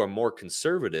people who are more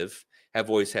conservative have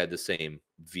always had the same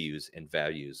views and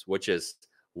values, which is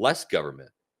less government.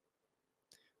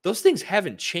 Those things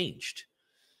haven't changed.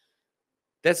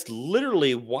 That's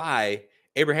literally why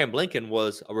Abraham Lincoln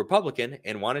was a Republican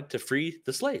and wanted to free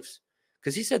the slaves,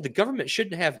 because he said the government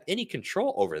shouldn't have any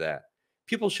control over that.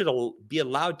 People should be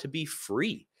allowed to be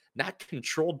free, not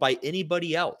controlled by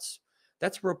anybody else.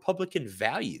 That's a Republican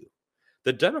value.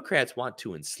 The Democrats want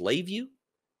to enslave you.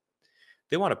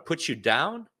 They want to put you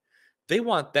down. They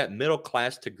want that middle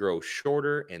class to grow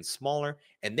shorter and smaller,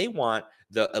 and they want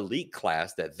the elite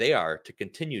class that they are to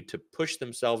continue to push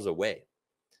themselves away.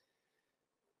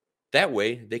 That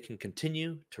way, they can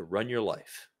continue to run your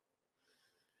life.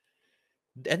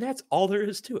 And that's all there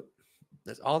is to it.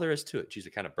 That's all there is to it. Geez, I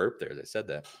kind of burped there as I said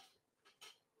that.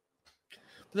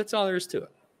 But that's all there is to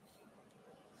it.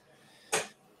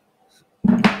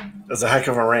 That's a heck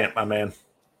of a rant, my man.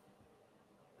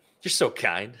 You're so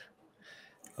kind.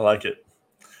 I like it.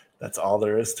 That's all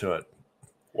there is to it.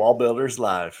 Wall Builders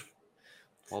Live.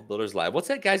 Wall Builders Live. What's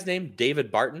that guy's name?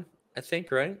 David Barton, I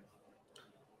think, right?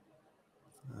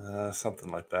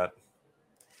 Something like that.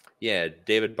 Yeah,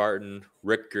 David Barton,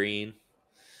 Rick Green.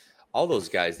 All those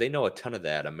guys, they know a ton of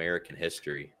that American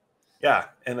history. Yeah,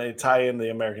 and they tie in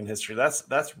the American history.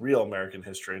 That's real American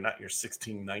history, not your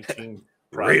 1619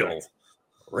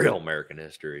 real American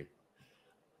history.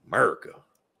 America.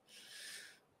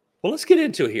 Well, let's get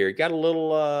into it here. Got a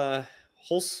little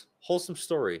wholesome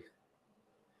story.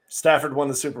 Stafford won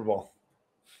the Super Bowl.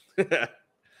 That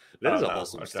is a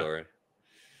wholesome story.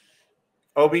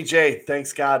 OBJ,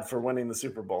 thanks God for winning the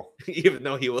Super Bowl. Even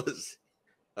though he was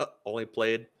only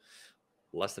played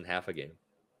less than half a game.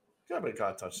 Yeah, but he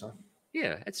caught a touchdown.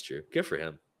 Yeah, that's true. Good for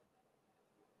him.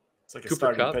 It's like a Cooper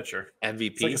starting Kupp, pitcher.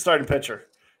 MVP. It's like a starting pitcher.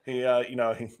 He,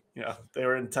 they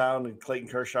were in town, and Clayton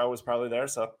Kershaw was probably there,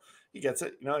 so he gets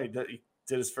it. He did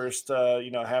his first,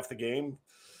 half the game,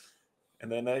 and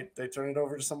then they turn it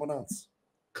over to someone else.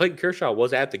 Clayton Kershaw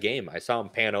was at the game. I saw him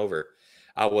pan over.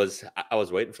 I was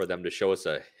waiting for them to show us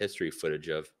a history footage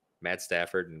of Matt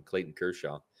Stafford and Clayton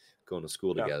Kershaw going to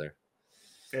school together.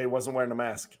 Yeah, he wasn't wearing a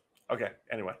mask. Okay,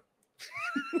 anyway.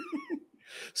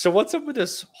 So what's up with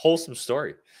this wholesome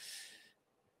story?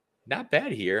 Not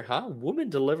bad here, huh? Woman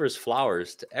delivers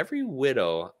flowers to every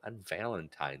widow on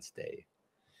Valentine's Day.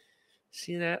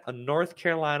 See that? A North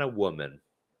Carolina woman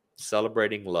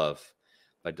celebrating love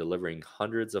by delivering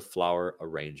hundreds of flower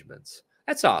arrangements.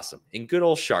 That's awesome. In good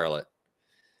old Charlotte.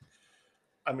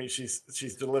 I mean, she's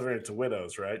delivering it to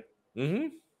widows, right? Mm-hmm.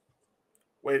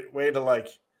 Way to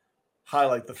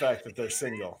highlight the fact that they're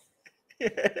single.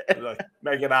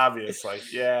 Make it obvious,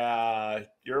 yeah,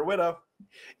 you're a widow.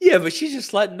 Yeah, but she's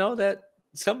just letting know that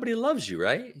somebody loves you,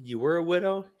 right? You were a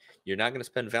widow. You're not going to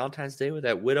spend Valentine's Day with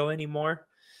that widow anymore,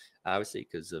 obviously,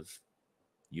 because of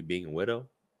you being a widow.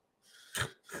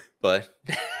 But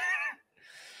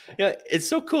yeah, it's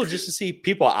so cool just to see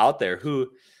people out there who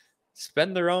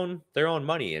spend their own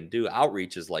money and do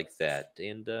outreaches like that.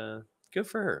 And good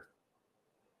for her.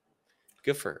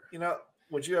 Good for her.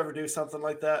 Would you ever do something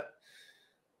like that?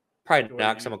 Probably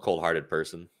not, because I'm a cold-hearted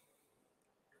person.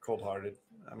 Cold-hearted.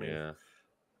 I mean, yeah.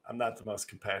 I'm not the most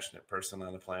compassionate person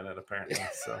on the planet, apparently.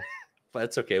 So, but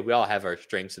it's okay. We all have our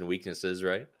strengths and weaknesses,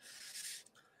 right?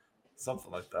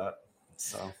 Something like that.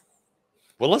 So,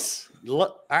 well,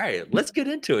 all right. Let's get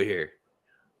into it here.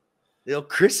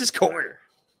 Chris's corner.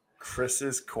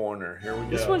 Chris's corner. Here we go.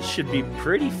 This one should be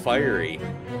pretty fiery.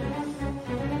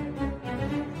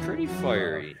 Pretty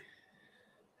fiery.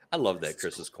 I love that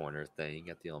Chris's corner thing. You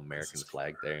got the American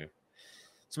flag there.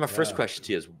 So my first question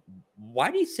to you is,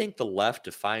 why do you think the left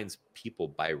defines people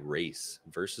by race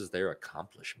versus their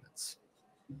accomplishments?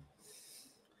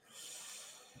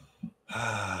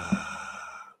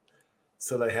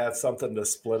 So they have something to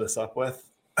split us up with?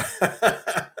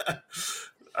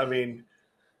 I mean,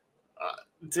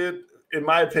 dude, in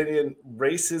my opinion,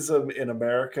 racism in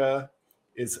America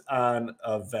is on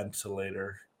a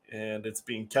ventilator. And it's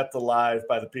being kept alive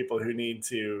by the people who need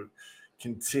to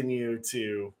continue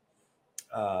to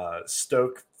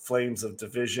stoke flames of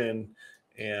division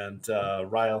and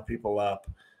rile people up,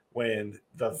 when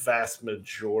the vast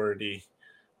majority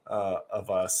of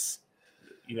us,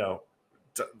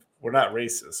 we're not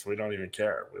racist. We don't even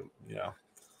care.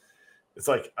 It's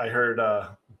like I heard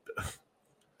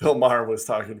Bill Maher was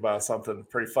talking about something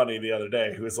pretty funny the other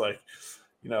day. He was like,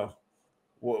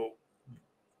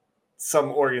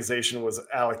 some organization was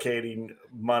allocating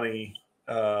money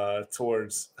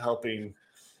towards helping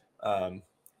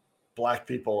Black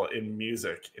people in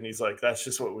music. And he's like, that's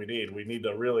just what we need. We need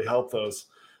to really help those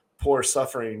poor,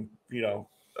 suffering,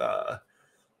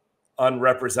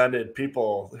 unrepresented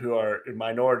people who are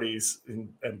minorities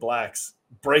and Blacks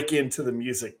break into the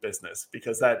music business,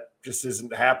 because that just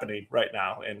isn't happening right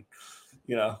now. And,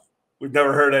 we've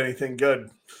never heard anything good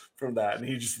from that. And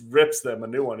he just rips them a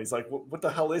new one. He's like, what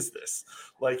the hell is this?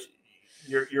 Like,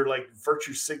 you're like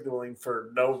virtue signaling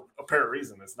for no apparent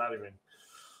reason. It's not even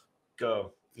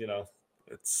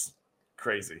it's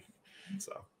crazy.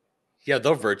 So yeah,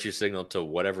 they'll virtue signal to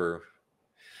whatever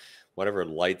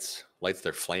lights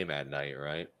their flame at night,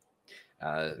 right?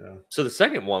 So the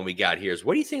second one we got here is,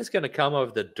 what do you think is going to come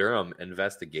of the Durham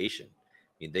investigation?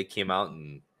 I mean, they came out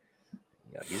and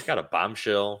he's got a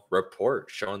bombshell report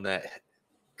showing that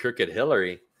crooked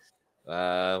Hillary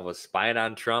was spying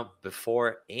on Trump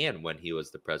before and when he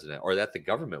was the president, or that the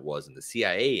government was, and the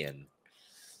CIA. And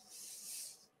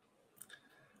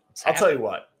I'll tell you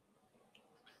what.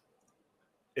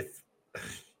 If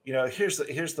here's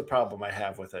the problem I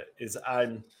have with it is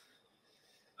I'm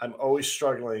always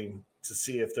struggling to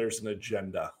see if there's an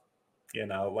agenda,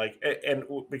 and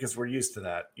because we're used to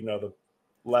that. The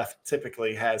left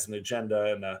typically has an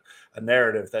agenda and a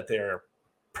narrative that they're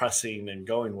pressing and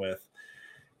going with.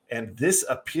 And this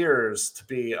appears to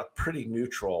be a pretty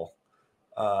neutral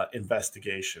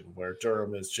investigation, where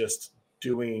Durham is just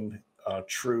doing a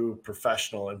true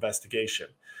professional investigation.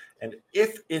 And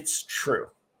if it's true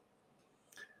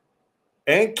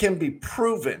and can be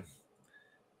proven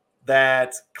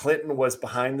that Clinton was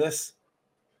behind this,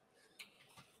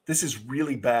 this is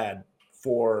really bad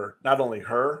for not only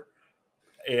her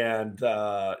and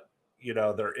their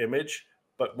image,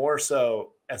 but more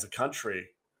so as a country.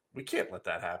 We can't let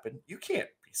that happen. You can't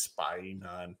be spying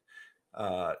on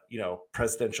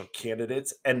presidential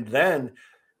candidates, and then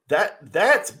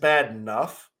that's bad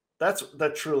enough.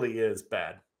 That truly is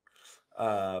bad.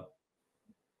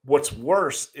 What's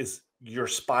worse is you're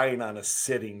spying on a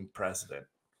sitting president.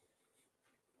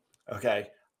 Okay,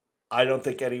 I don't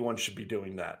think anyone should be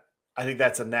doing that. I think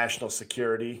that's a national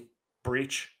security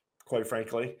breach, quite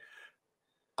frankly.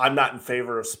 I'm not in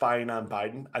favor of spying on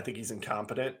Biden. I think he's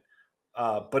incompetent,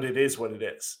 but it is what it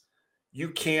is. You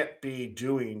can't be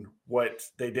doing what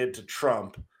they did to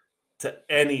Trump to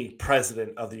any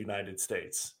president of the United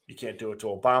States. You can't do it to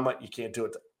Obama. You can't do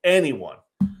it to anyone.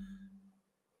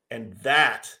 And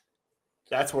that's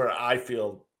where I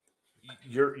feel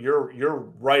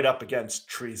you're right up against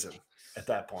treason at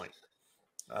that point.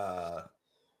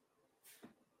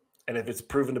 And if it's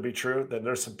proven to be true, then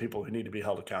there's some people who need to be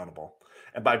held accountable.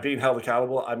 And by being held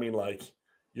accountable, I mean, like,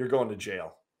 you're going to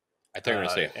jail. I think I'm going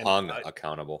to say hung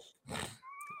accountable.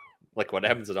 Like what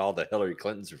happens to all the Hillary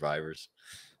Clinton survivors.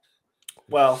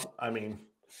 Well, I mean,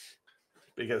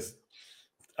 because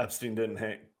Epstein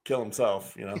didn't kill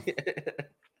himself,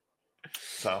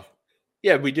 So.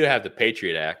 Yeah, we do have the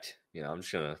Patriot Act. I'm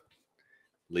just going to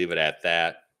leave it at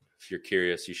that. If you're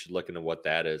curious, you should look into what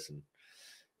that is and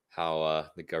how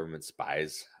the government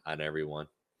spies on everyone.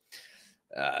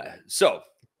 So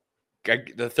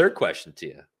the third question to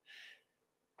you.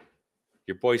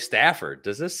 Your boy Stafford,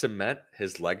 does this cement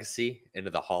his legacy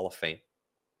into the Hall of Fame?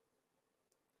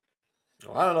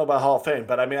 Well, I don't know about Hall of Fame,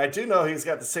 but I mean, I do know he's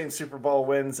got the same Super Bowl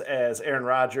wins as Aaron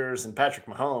Rodgers and Patrick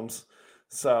Mahomes.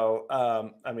 So,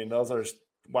 I mean, those are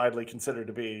widely considered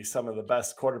to be some of the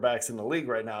best quarterbacks in the league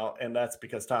right now, and that's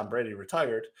because Tom Brady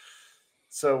retired.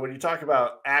 So when you talk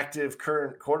about active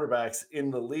current quarterbacks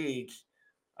in the league,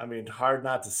 I mean, hard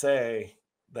not to say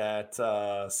that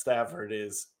Stafford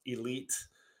is elite,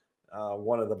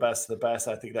 one of the best of the best.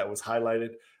 I think that was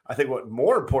highlighted. I think what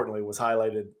more importantly was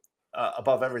highlighted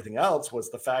above everything else was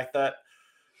the fact that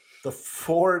the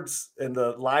Fords and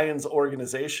the Lions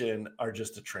organization are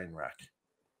just a train wreck.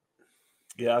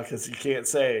 Yeah, because you can't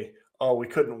say, oh, we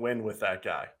couldn't win with that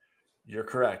guy. You're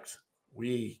correct.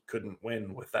 We couldn't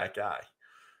win with that guy.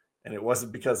 And it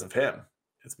wasn't because of him.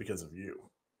 It's because of you.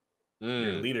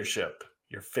 Your leadership,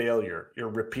 your failure, your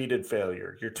repeated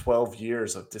failure, your 12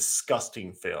 years of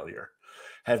disgusting failure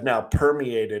have now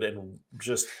permeated and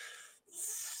just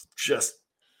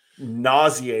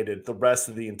nauseated the rest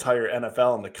of the entire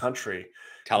NFL in the country.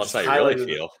 Tell us how you really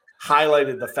feel.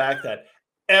 Highlighted the fact that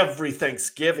every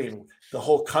Thanksgiving, the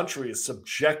whole country is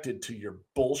subjected to your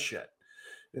bullshit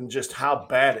and just how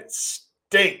bad it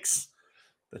stinks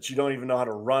that you don't even know how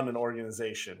to run an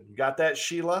organization. You got that,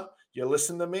 Sheila? You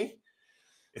listen to me?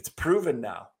 It's proven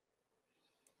now.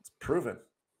 It's proven.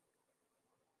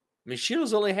 I mean,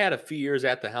 Sheila's only had a few years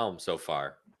at the helm so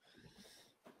far.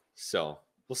 So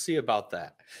We'll see about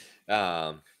that.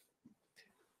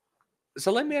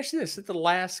 So let me ask you this. This is the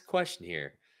last question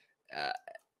here. Uh,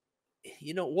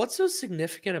 what's so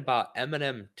significant about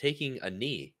Eminem taking a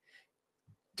knee?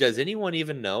 Does anyone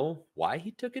even know why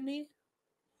he took a knee?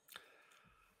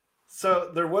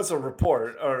 So there was a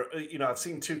report, or I've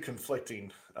seen two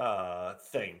conflicting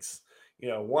things.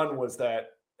 One was that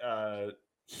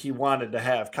he wanted to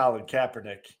have Colin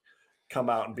Kaepernick come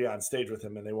out and be on stage with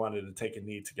him, and they wanted to take a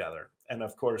knee together. And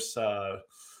of course, the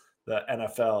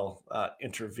NFL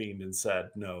intervened and said,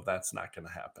 no, that's not going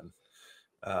to happen.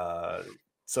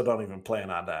 So don't even plan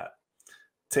on that.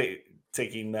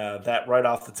 Taking that right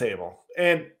off the table.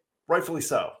 And rightfully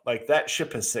so. Like, that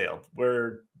ship has sailed.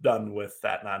 We're done with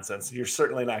that nonsense. You're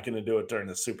certainly not going to do it during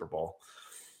the Super Bowl.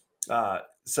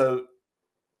 So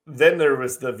then there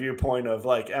was the viewpoint of,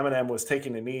 like, Eminem was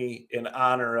taking a knee in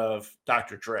honor of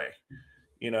Dr. Dre,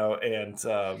 and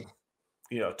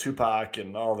Tupac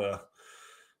and all the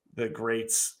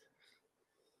greats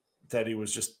that he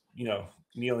was just,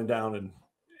 kneeling down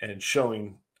and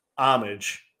showing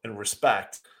homage and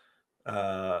respect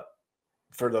for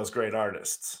those great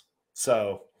artists.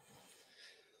 So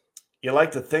you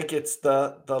like to think it's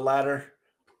the latter,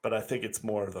 but I think it's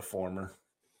more of the former.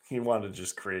 He wanted to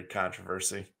just create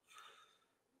controversy,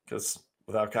 because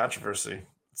without controversy,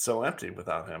 it's so empty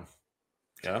without him.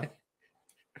 Yeah.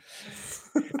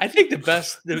 I think the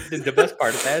best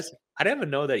part of that is I didn't even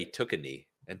know that he took a knee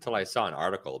until I saw an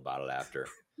article about it after.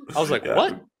 I was like,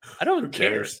 what? I don't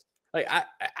care. Like,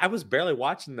 I was barely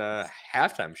watching the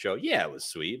halftime show. Yeah, it was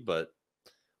sweet, but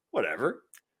whatever.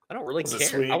 I don't really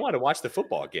care. I want to watch the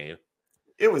football game.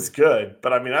 It was good,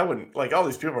 but I mean, I wouldn't, like, all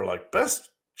these people are like, best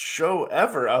show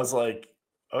ever. I was like,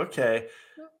 okay.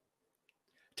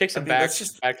 Takes them back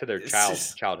to their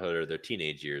childhood or their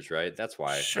teenage years, right? That's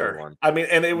why. Sure. I mean,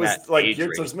 and it was like,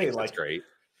 yours was me. Like, great.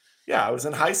 Yeah, I was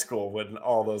in high school when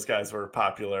all those guys were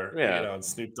popular. Yeah. And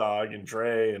Snoop Dogg and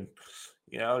Dre, and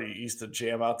you used to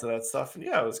jam out to that stuff. And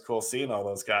yeah, it was cool seeing all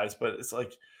those guys. But it's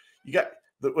like, you got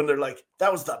when they're like,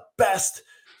 that was the best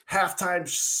halftime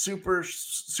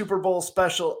Super Bowl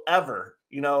special ever,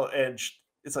 and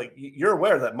it's like, you're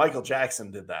aware that Michael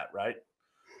Jackson did that, right?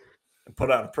 And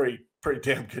put on a pretty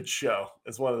damn good show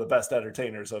as one of the best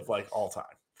entertainers of, like, all time.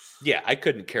 Yeah, I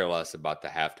couldn't care less about the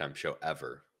halftime show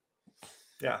ever.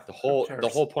 Yeah. The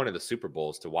whole point of the Super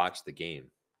Bowl is to watch the game.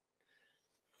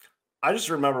 I just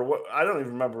remember I don't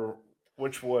even remember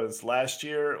which was last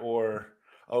year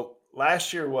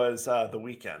last year was The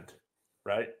Weeknd,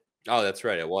 right? Oh, that's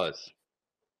right. It was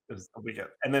The Weeknd.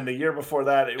 And then the year before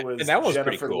that, it was Jennifer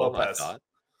pretty cool, Lopez. I thought.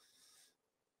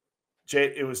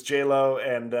 It was J-Lo,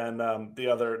 and then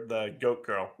the goat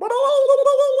girl,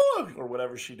 or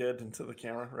whatever she did into the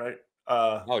camera, right?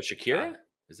 Shakira?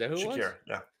 Is that who it was?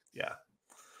 Shakira, yeah.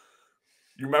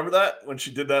 You remember that when she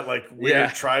did that, like,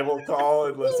 weird tribal call?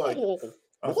 It was like,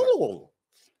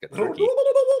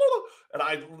 and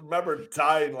I remember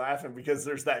dying laughing because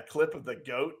there's that clip of the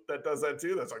goat that does that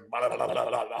too. That's like,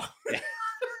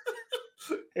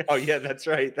 oh yeah, that's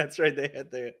right. They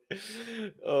had that.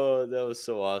 Oh, that was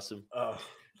so awesome.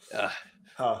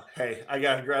 Hey, I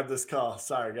gotta grab this call.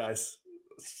 Sorry, guys.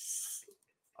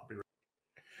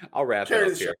 I'll wrap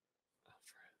it up here.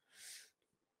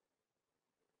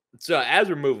 So as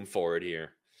we're moving forward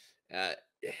here,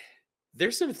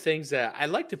 there's some things that I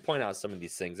like to point out. Some of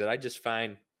these things that I just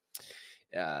find,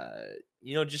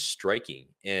 just striking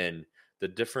in the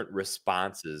different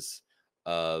responses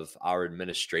of our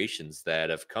administrations that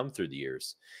have come through the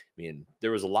years. I mean, there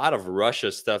was a lot of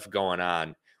Russia stuff going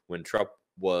on when Trump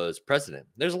was president.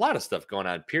 There's a lot of stuff going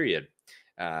on, period.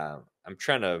 I'm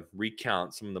trying to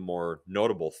recount some of the more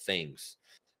notable things.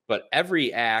 But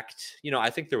every act, I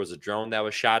think there was a drone that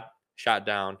was shot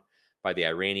down by the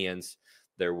Iranians.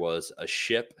 There was a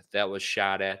ship that was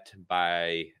shot at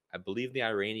by, I believe, the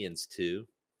Iranians too.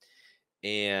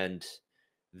 And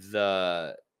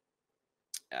the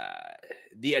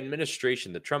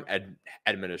administration, the Trump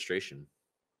administration,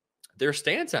 their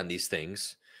stance on these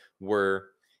things were,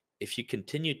 if you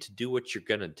continue to do what you're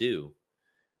going to do,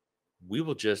 we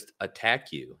will just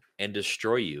attack you and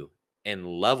destroy you and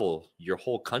level your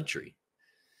whole country.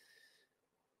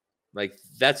 Like,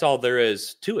 that's all there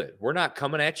is to it. We're not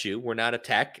coming at you. We're not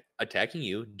attacking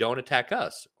you. Don't attack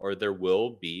us, or there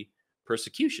will be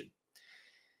persecution.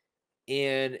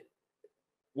 And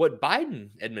what Biden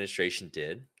administration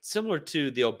did, similar to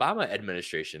the Obama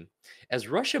administration, as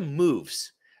Russia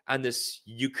moves on this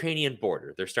Ukrainian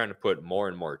border, they're starting to put more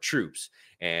and more troops,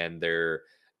 and they're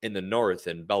in the north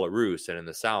in Belarus, and in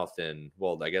the south in,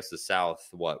 well, I guess the south,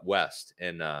 west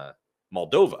in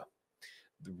Moldova.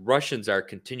 The Russians are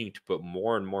continuing to put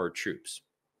more and more troops.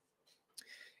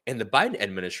 And the Biden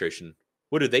administration,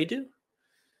 what do? They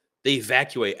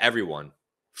evacuate everyone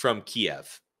from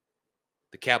Kiev,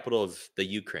 the capital of the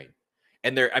Ukraine.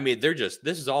 And they're just,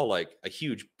 this is all like a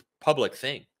huge public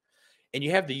thing. And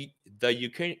you have the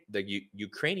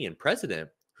Ukrainian president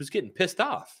who's getting pissed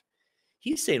off.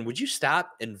 He's saying, would you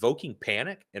stop invoking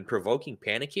panic and provoking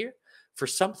panic here for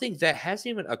something that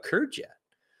hasn't even occurred yet?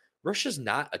 Russia's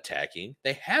not attacking.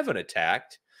 They haven't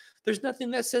attacked. There's nothing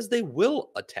that says they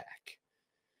will attack.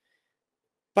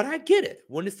 But I get it.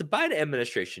 When it's the Biden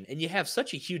administration and you have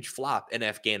such a huge flop in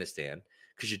Afghanistan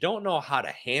because you don't know how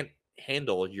to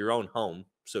handle your own home,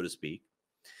 so to speak,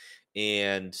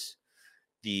 and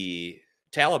the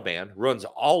Taliban runs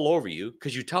all over you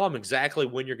because you tell them exactly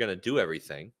when you're going to do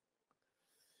everything.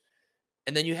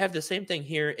 And then you have the same thing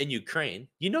here in Ukraine.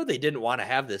 You know they didn't want to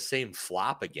have the same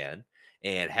flop again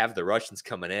and have the Russians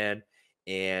coming in.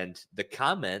 And the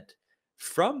comment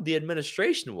from the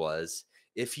administration was,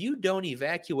 if you don't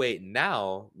evacuate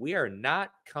now, we are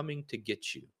not coming to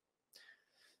get you.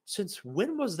 Since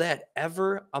when was that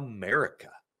ever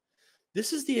America?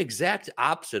 This is the exact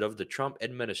opposite of the Trump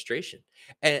administration.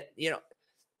 And,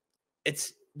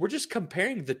 we're just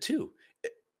comparing the two.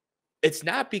 It's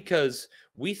not because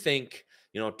we think,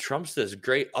 Trump's this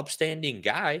great upstanding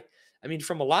guy. I mean,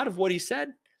 from a lot of what he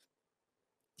said,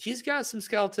 he's got some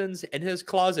skeletons in his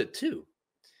closet too.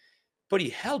 But he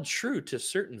held true to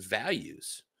certain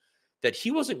values that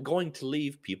he wasn't going to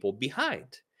leave people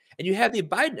behind. And you have the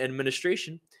Biden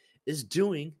administration is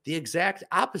doing the exact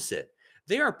opposite.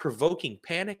 They are provoking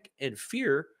panic and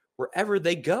fear wherever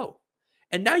they go.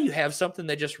 And now you have something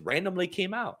that just randomly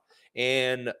came out.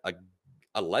 And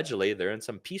allegedly, they're in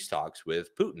some peace talks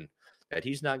with Putin that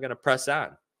he's not going to press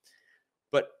on.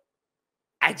 But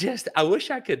I wish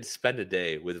I could spend a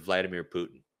day with Vladimir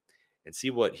Putin and see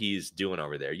what he's doing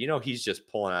over there. He's just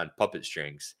pulling on puppet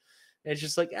strings. And it's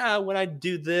just like, when I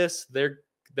do this, they're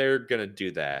going to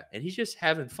do that. And he's just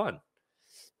having fun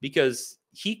because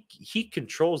he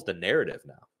controls the narrative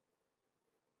now.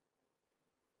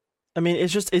 I mean,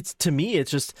 it's to me,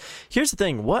 here's the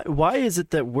thing. Why is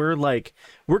it that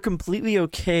we're completely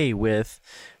okay with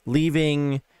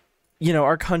leaving,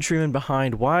 our countrymen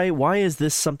behind? Why is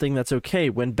this something that's okay?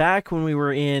 When we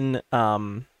were in,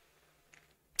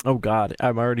 oh God,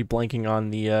 I'm already blanking on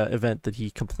the event that he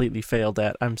completely failed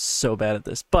at. I'm so bad at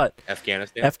this. But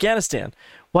Afghanistan.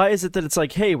 Why is it that it's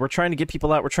like, hey, we're trying to get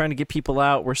people out.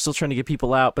 We're still trying to get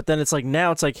people out. But then it's like,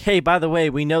 now it's like, hey, by the way,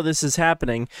 we know this is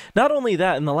happening. Not only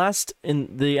that,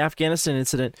 in the Afghanistan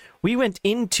incident, we went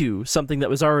into something that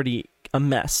was already a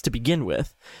mess to begin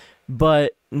with.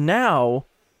 But now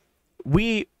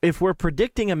if we're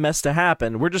predicting a mess to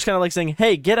happen, we're just kind of like saying,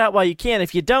 hey, get out while you can.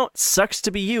 If you don't, sucks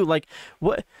to be you. Like,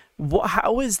 what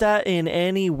how is that in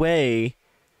any way,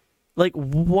 like,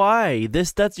 why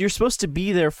that's you're supposed to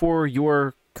be there for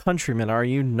your countrymen, are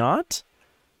you not?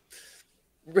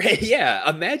 Right, yeah.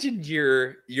 Imagine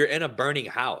you're in a burning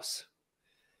house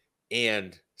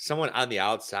and someone on the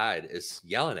outside is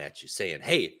yelling at you saying,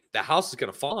 hey, the house is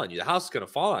going to fall on you. The house is going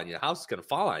to fall on you. The house is going to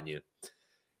fall on you.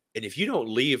 And if you don't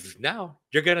leave now,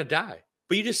 you're going to die.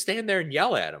 But you just stand there and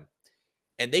yell at them.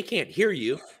 And they can't hear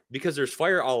you because there's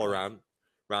fire all around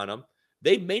them.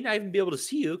 They may not even be able to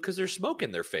see you because there's smoke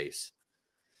in their face.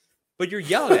 But you're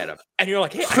yelling at them. And you're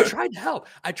like, hey, I tried to help.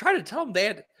 I tried to tell them they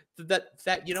had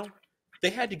they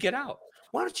had to get out.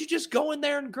 Why don't you just go in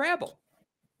there and grab them?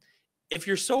 If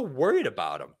you're so worried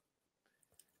about them.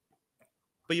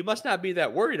 But you must not be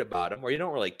that worried about them, or you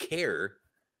don't really care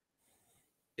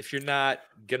if you're not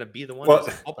going to be the one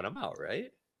who's helping them out,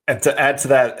 right? And to add to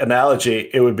that analogy,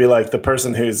 it would be like the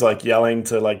person who's like yelling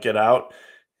to like get out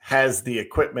has the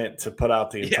equipment to put out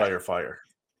the entire fire.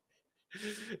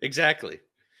 Exactly.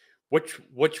 Which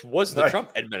was the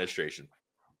Trump administration.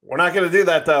 We're not going to do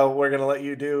that, though. We're going to let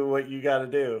you do what you got to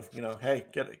do. Hey,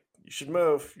 you should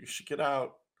move. You should get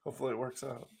out. Hopefully it works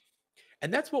out.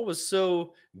 And that's what was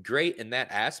so great in that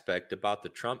aspect about the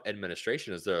Trump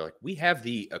administration is they're like, we have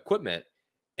the equipment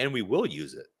and we will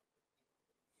use it.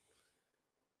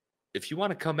 If you want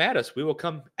to come at us, we will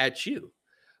come at you.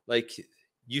 Like,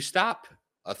 you stop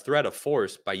a threat of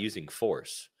force by using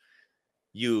force.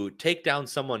 You take down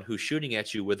someone who's shooting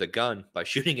at you with a gun by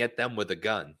shooting at them with a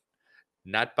gun,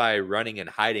 not by running and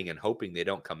hiding and hoping they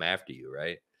don't come after you,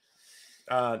 right?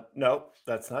 No,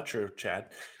 that's not true, Chad.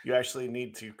 You actually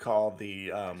need to call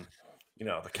the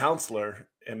the counselor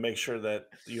and make sure that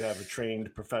you have a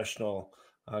trained professional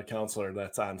counselor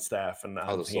that's on staff and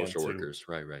the social workers,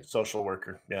 right? Social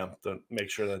worker, yeah, to make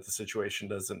sure that the situation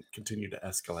doesn't continue to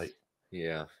escalate.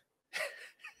 Yeah.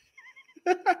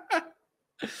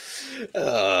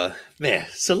 Man,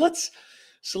 so let's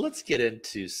So let's get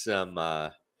into some.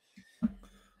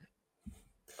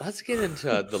 Let's get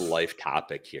into the life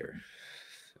topic here,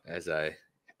 as I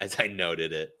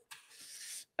noted it.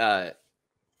 I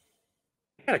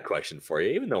got a question for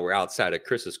you, even though we're outside of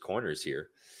Chris's corners here.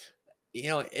 You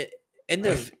know, in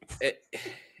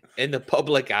the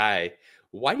public eye,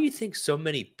 why do you think so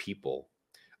many people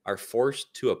are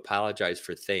forced to apologize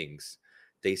for things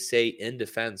they say in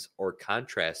defense or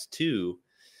contrast to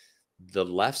the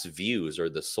left's views or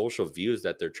the social views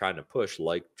that they're trying to push,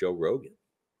 like Joe Rogan?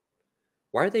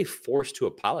 Why are they forced to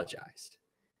apologize?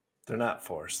 They're not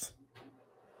forced.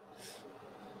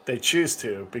 They choose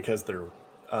to because they're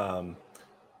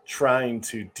trying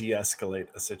to de-escalate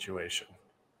a situation.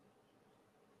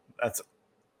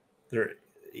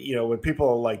 When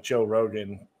people like Joe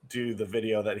Rogan do the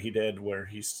video that he did where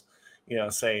he's,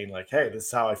 saying like, hey, this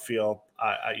is how I feel.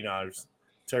 I was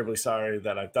terribly sorry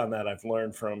that I've done that. I've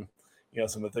learned from,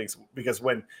 some of the things, because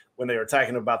when they were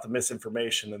talking about the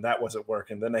misinformation and that wasn't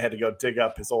working, then they had to go dig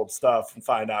up his old stuff and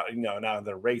find out, now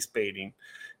they're race baiting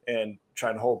and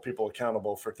trying to hold people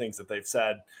accountable for things that they've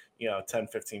said, 10,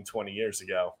 15, 20 years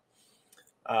ago.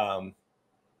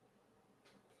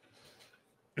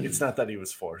 It's not that he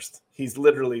was forced. He's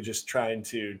literally just trying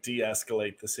to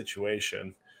de-escalate the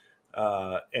situation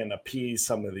and appease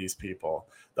some of these people.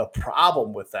 The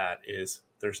problem with that is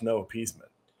there's no appeasement.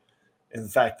 In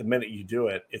fact, the minute you do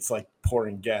it, it's like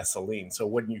pouring gasoline. So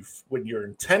when you're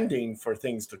intending for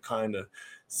things to kind of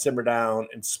simmer down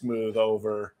and smooth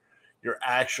over, you're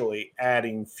actually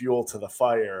adding fuel to the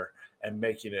fire and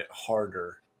making it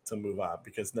harder to move on,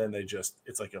 because then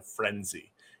it's like a frenzy.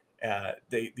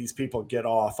 These people get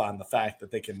off on the fact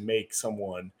that they can make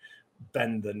someone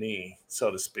bend the knee, so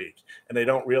to speak. And they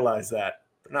don't realize that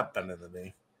they're not bending the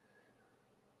knee.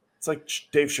 It's like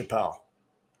Dave Chappelle.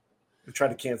 We tried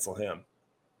to cancel him.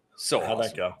 So how'd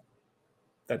awesome. that go?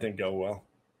 That didn't go well.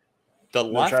 The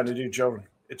left trying to do Joe.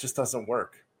 It just doesn't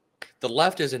work. The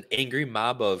left is an angry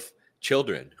mob of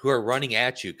children who are running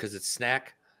at you because it's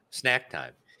snack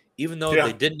time. Even though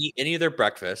they didn't eat any of their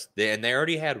breakfast, they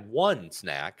already had one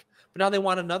snack, but now they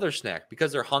want another snack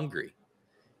because they're hungry.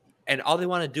 And all they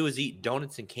want to do is eat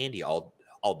donuts and candy all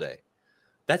day.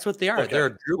 That's what they are. They're a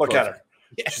group. Look at her.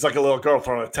 Yeah. She's like a little girl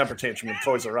throwing a temper tantrum in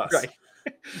Toys R Us. Right.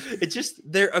 It's just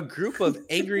they're a group of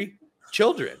angry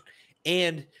children.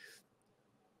 And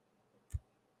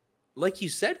like you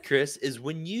said, Chris, is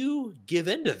when you give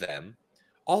in to them,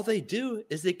 all they do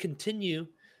is they continue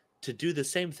to do the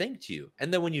same thing to you.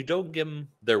 And then when you don't give them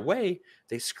their way,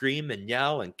 they scream and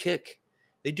yell and kick.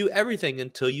 They do everything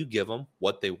until you give them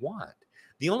what they want.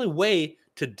 The only way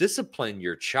to discipline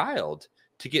your child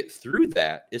to get through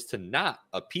that is to not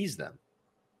appease them,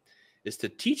 is to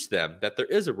teach them that there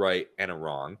is a right and a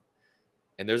wrong,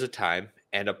 and there's a time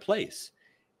and a place.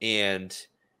 And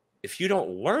if you don't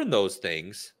learn those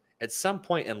things, at some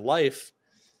point in life,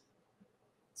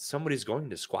 somebody's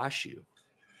going to squash you.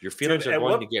 Your feelings are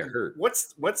going to get hurt.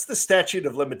 What's the statute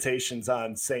of limitations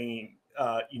on saying,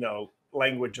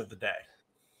 language of the day?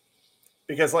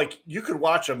 Because you could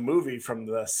watch a movie from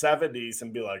the 70s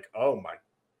and be like, oh my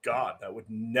God, that would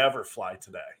never fly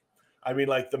today. I mean,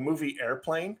 like the movie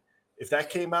Airplane, if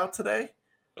that came out today,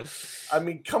 I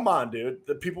mean, come on, dude.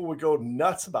 The people would go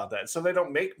nuts about that. So they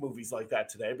don't make movies like that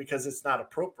today because it's not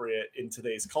appropriate in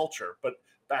today's culture. But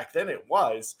back then it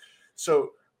was.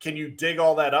 So can you dig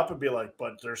all that up and be like,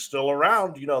 but they're still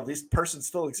around? This person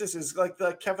still exists. It's like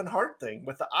the Kevin Hart thing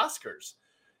with the Oscars.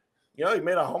 He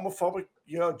made a homophobic,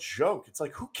 joke. It's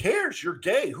like, who cares? You're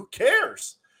gay. Who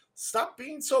cares? Stop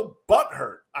being so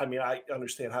butthurt. I mean, I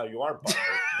understand how you are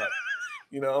butthurt, but,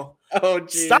 oh,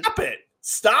 geez. Stop it.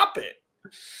 Stop it.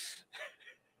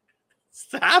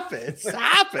 Stop it.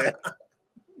 Stop it.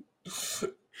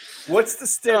 What's the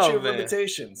statute of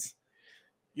limitations?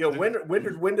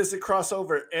 When does it cross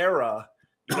over era?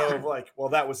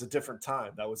 That was a different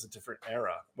time. That was a different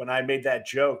era. When I made that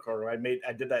joke or I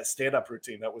did that stand-up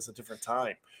routine, that was a different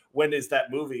time. When is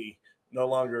that movie no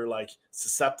longer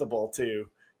susceptible to,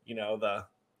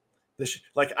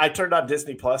 I turned on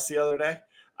Disney Plus the other day.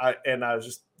 I was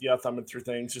just, thumbing through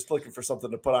things, just looking for something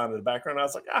to put on in the background. I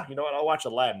was like, you know what? I'll watch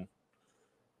Aladdin.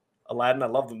 I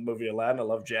love the movie Aladdin. I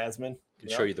love Jasmine.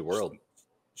 Show you the world.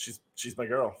 She's my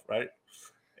girl, right?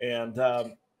 And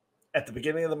at the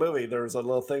beginning of the movie, there was a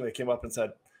little thing that came up and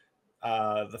said,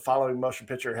 the following motion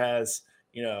picture has,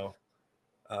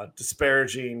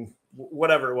 disparaging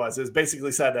whatever it was. It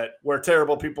basically said that we're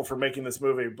terrible people for making this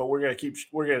movie, but we're gonna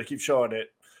keep showing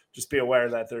it. Just be aware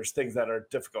that there's things that are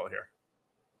difficult here.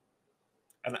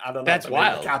 And I don't know. That's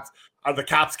wild. Are the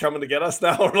cops coming to get us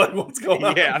now, or what's going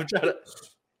on? Yeah, I'm trying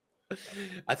to.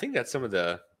 I think that's some of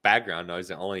the background noise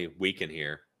that only we can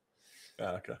hear.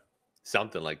 Okay.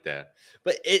 Something like that.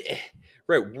 But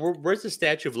where's the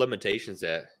statute of limitations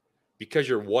at? Because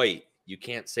you're white, you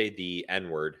can't say the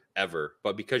N-word ever,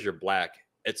 but because you're black,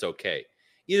 it's okay.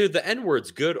 Either the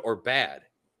N-word's good or bad.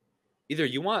 Either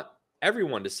you want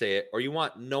everyone to say it or you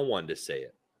want no one to say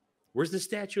it. Where's the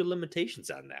statute of limitations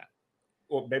on that?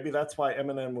 Well, maybe that's why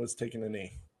Eminem was taking a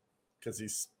knee, because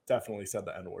he's definitely said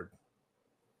the N-word.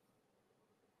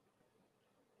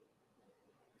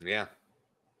 Yeah.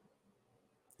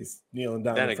 He's kneeling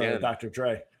down Then in front of again- Dr.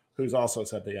 Dre, who's also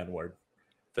said the N-word.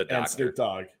 The And doctor. Snoop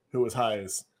Dogg, who was high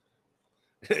as...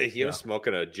 He was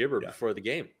smoking a gibber before the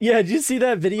game. Yeah, did you see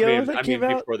that video that came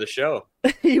out? Before the show.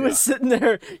 He was sitting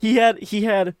there. He had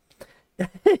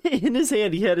in his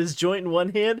hand. He had his joint in one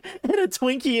hand and a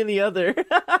Twinkie in the other.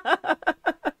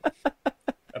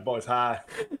 That boy's high.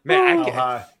 Man, How I can't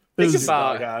high? think Snoop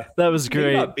Dogg about high. That was think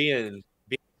great. about being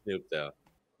Snoop though.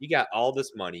 You got all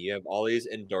this money, you have all these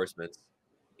endorsements,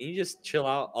 and you just chill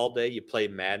out all day. You play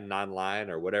Madden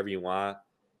online or whatever you want,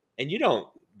 and you don't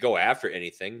go after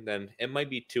anything. Then it might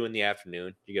be 2 p.m.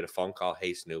 You get a phone call.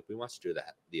 Hey Snoop, we want you to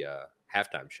do the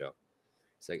halftime show.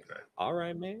 It's like, all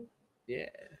right, man. Yeah.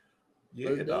 Yeah,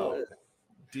 Let's do dog. it.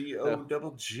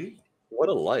 D-O-double-G. What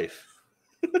a life.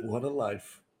 What a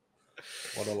life.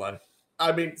 What a life.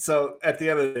 I mean, so at the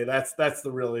end of the day, that's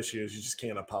the real issue is you just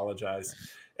can't apologize.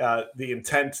 The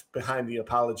intent behind the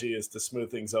apology is to smooth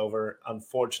things over.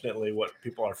 Unfortunately, what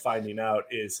people are finding out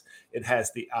is it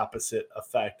has the opposite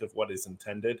effect of what is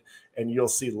intended, and you'll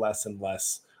see less and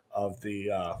less of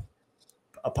the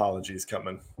apologies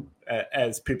coming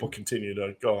as people continue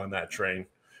to go on that train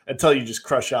until you just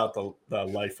crush out the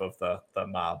life of the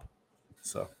mob.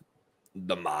 So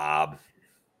The mob.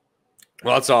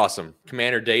 Well, that's awesome.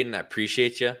 Commander Dayton, I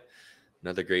appreciate you.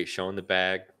 Another great show in the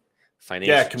bag.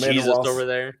 Financial Commander Jesus Walls. over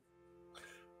there.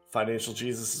 Financial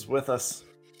Jesus is with us.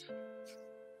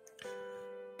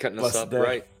 Cutting us Blessed up day.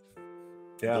 right.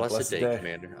 Yeah, Blessed day,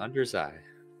 Commander. Under his eye.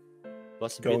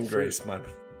 Blessed Go be in the fruit. grace, man.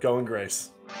 Go in grace.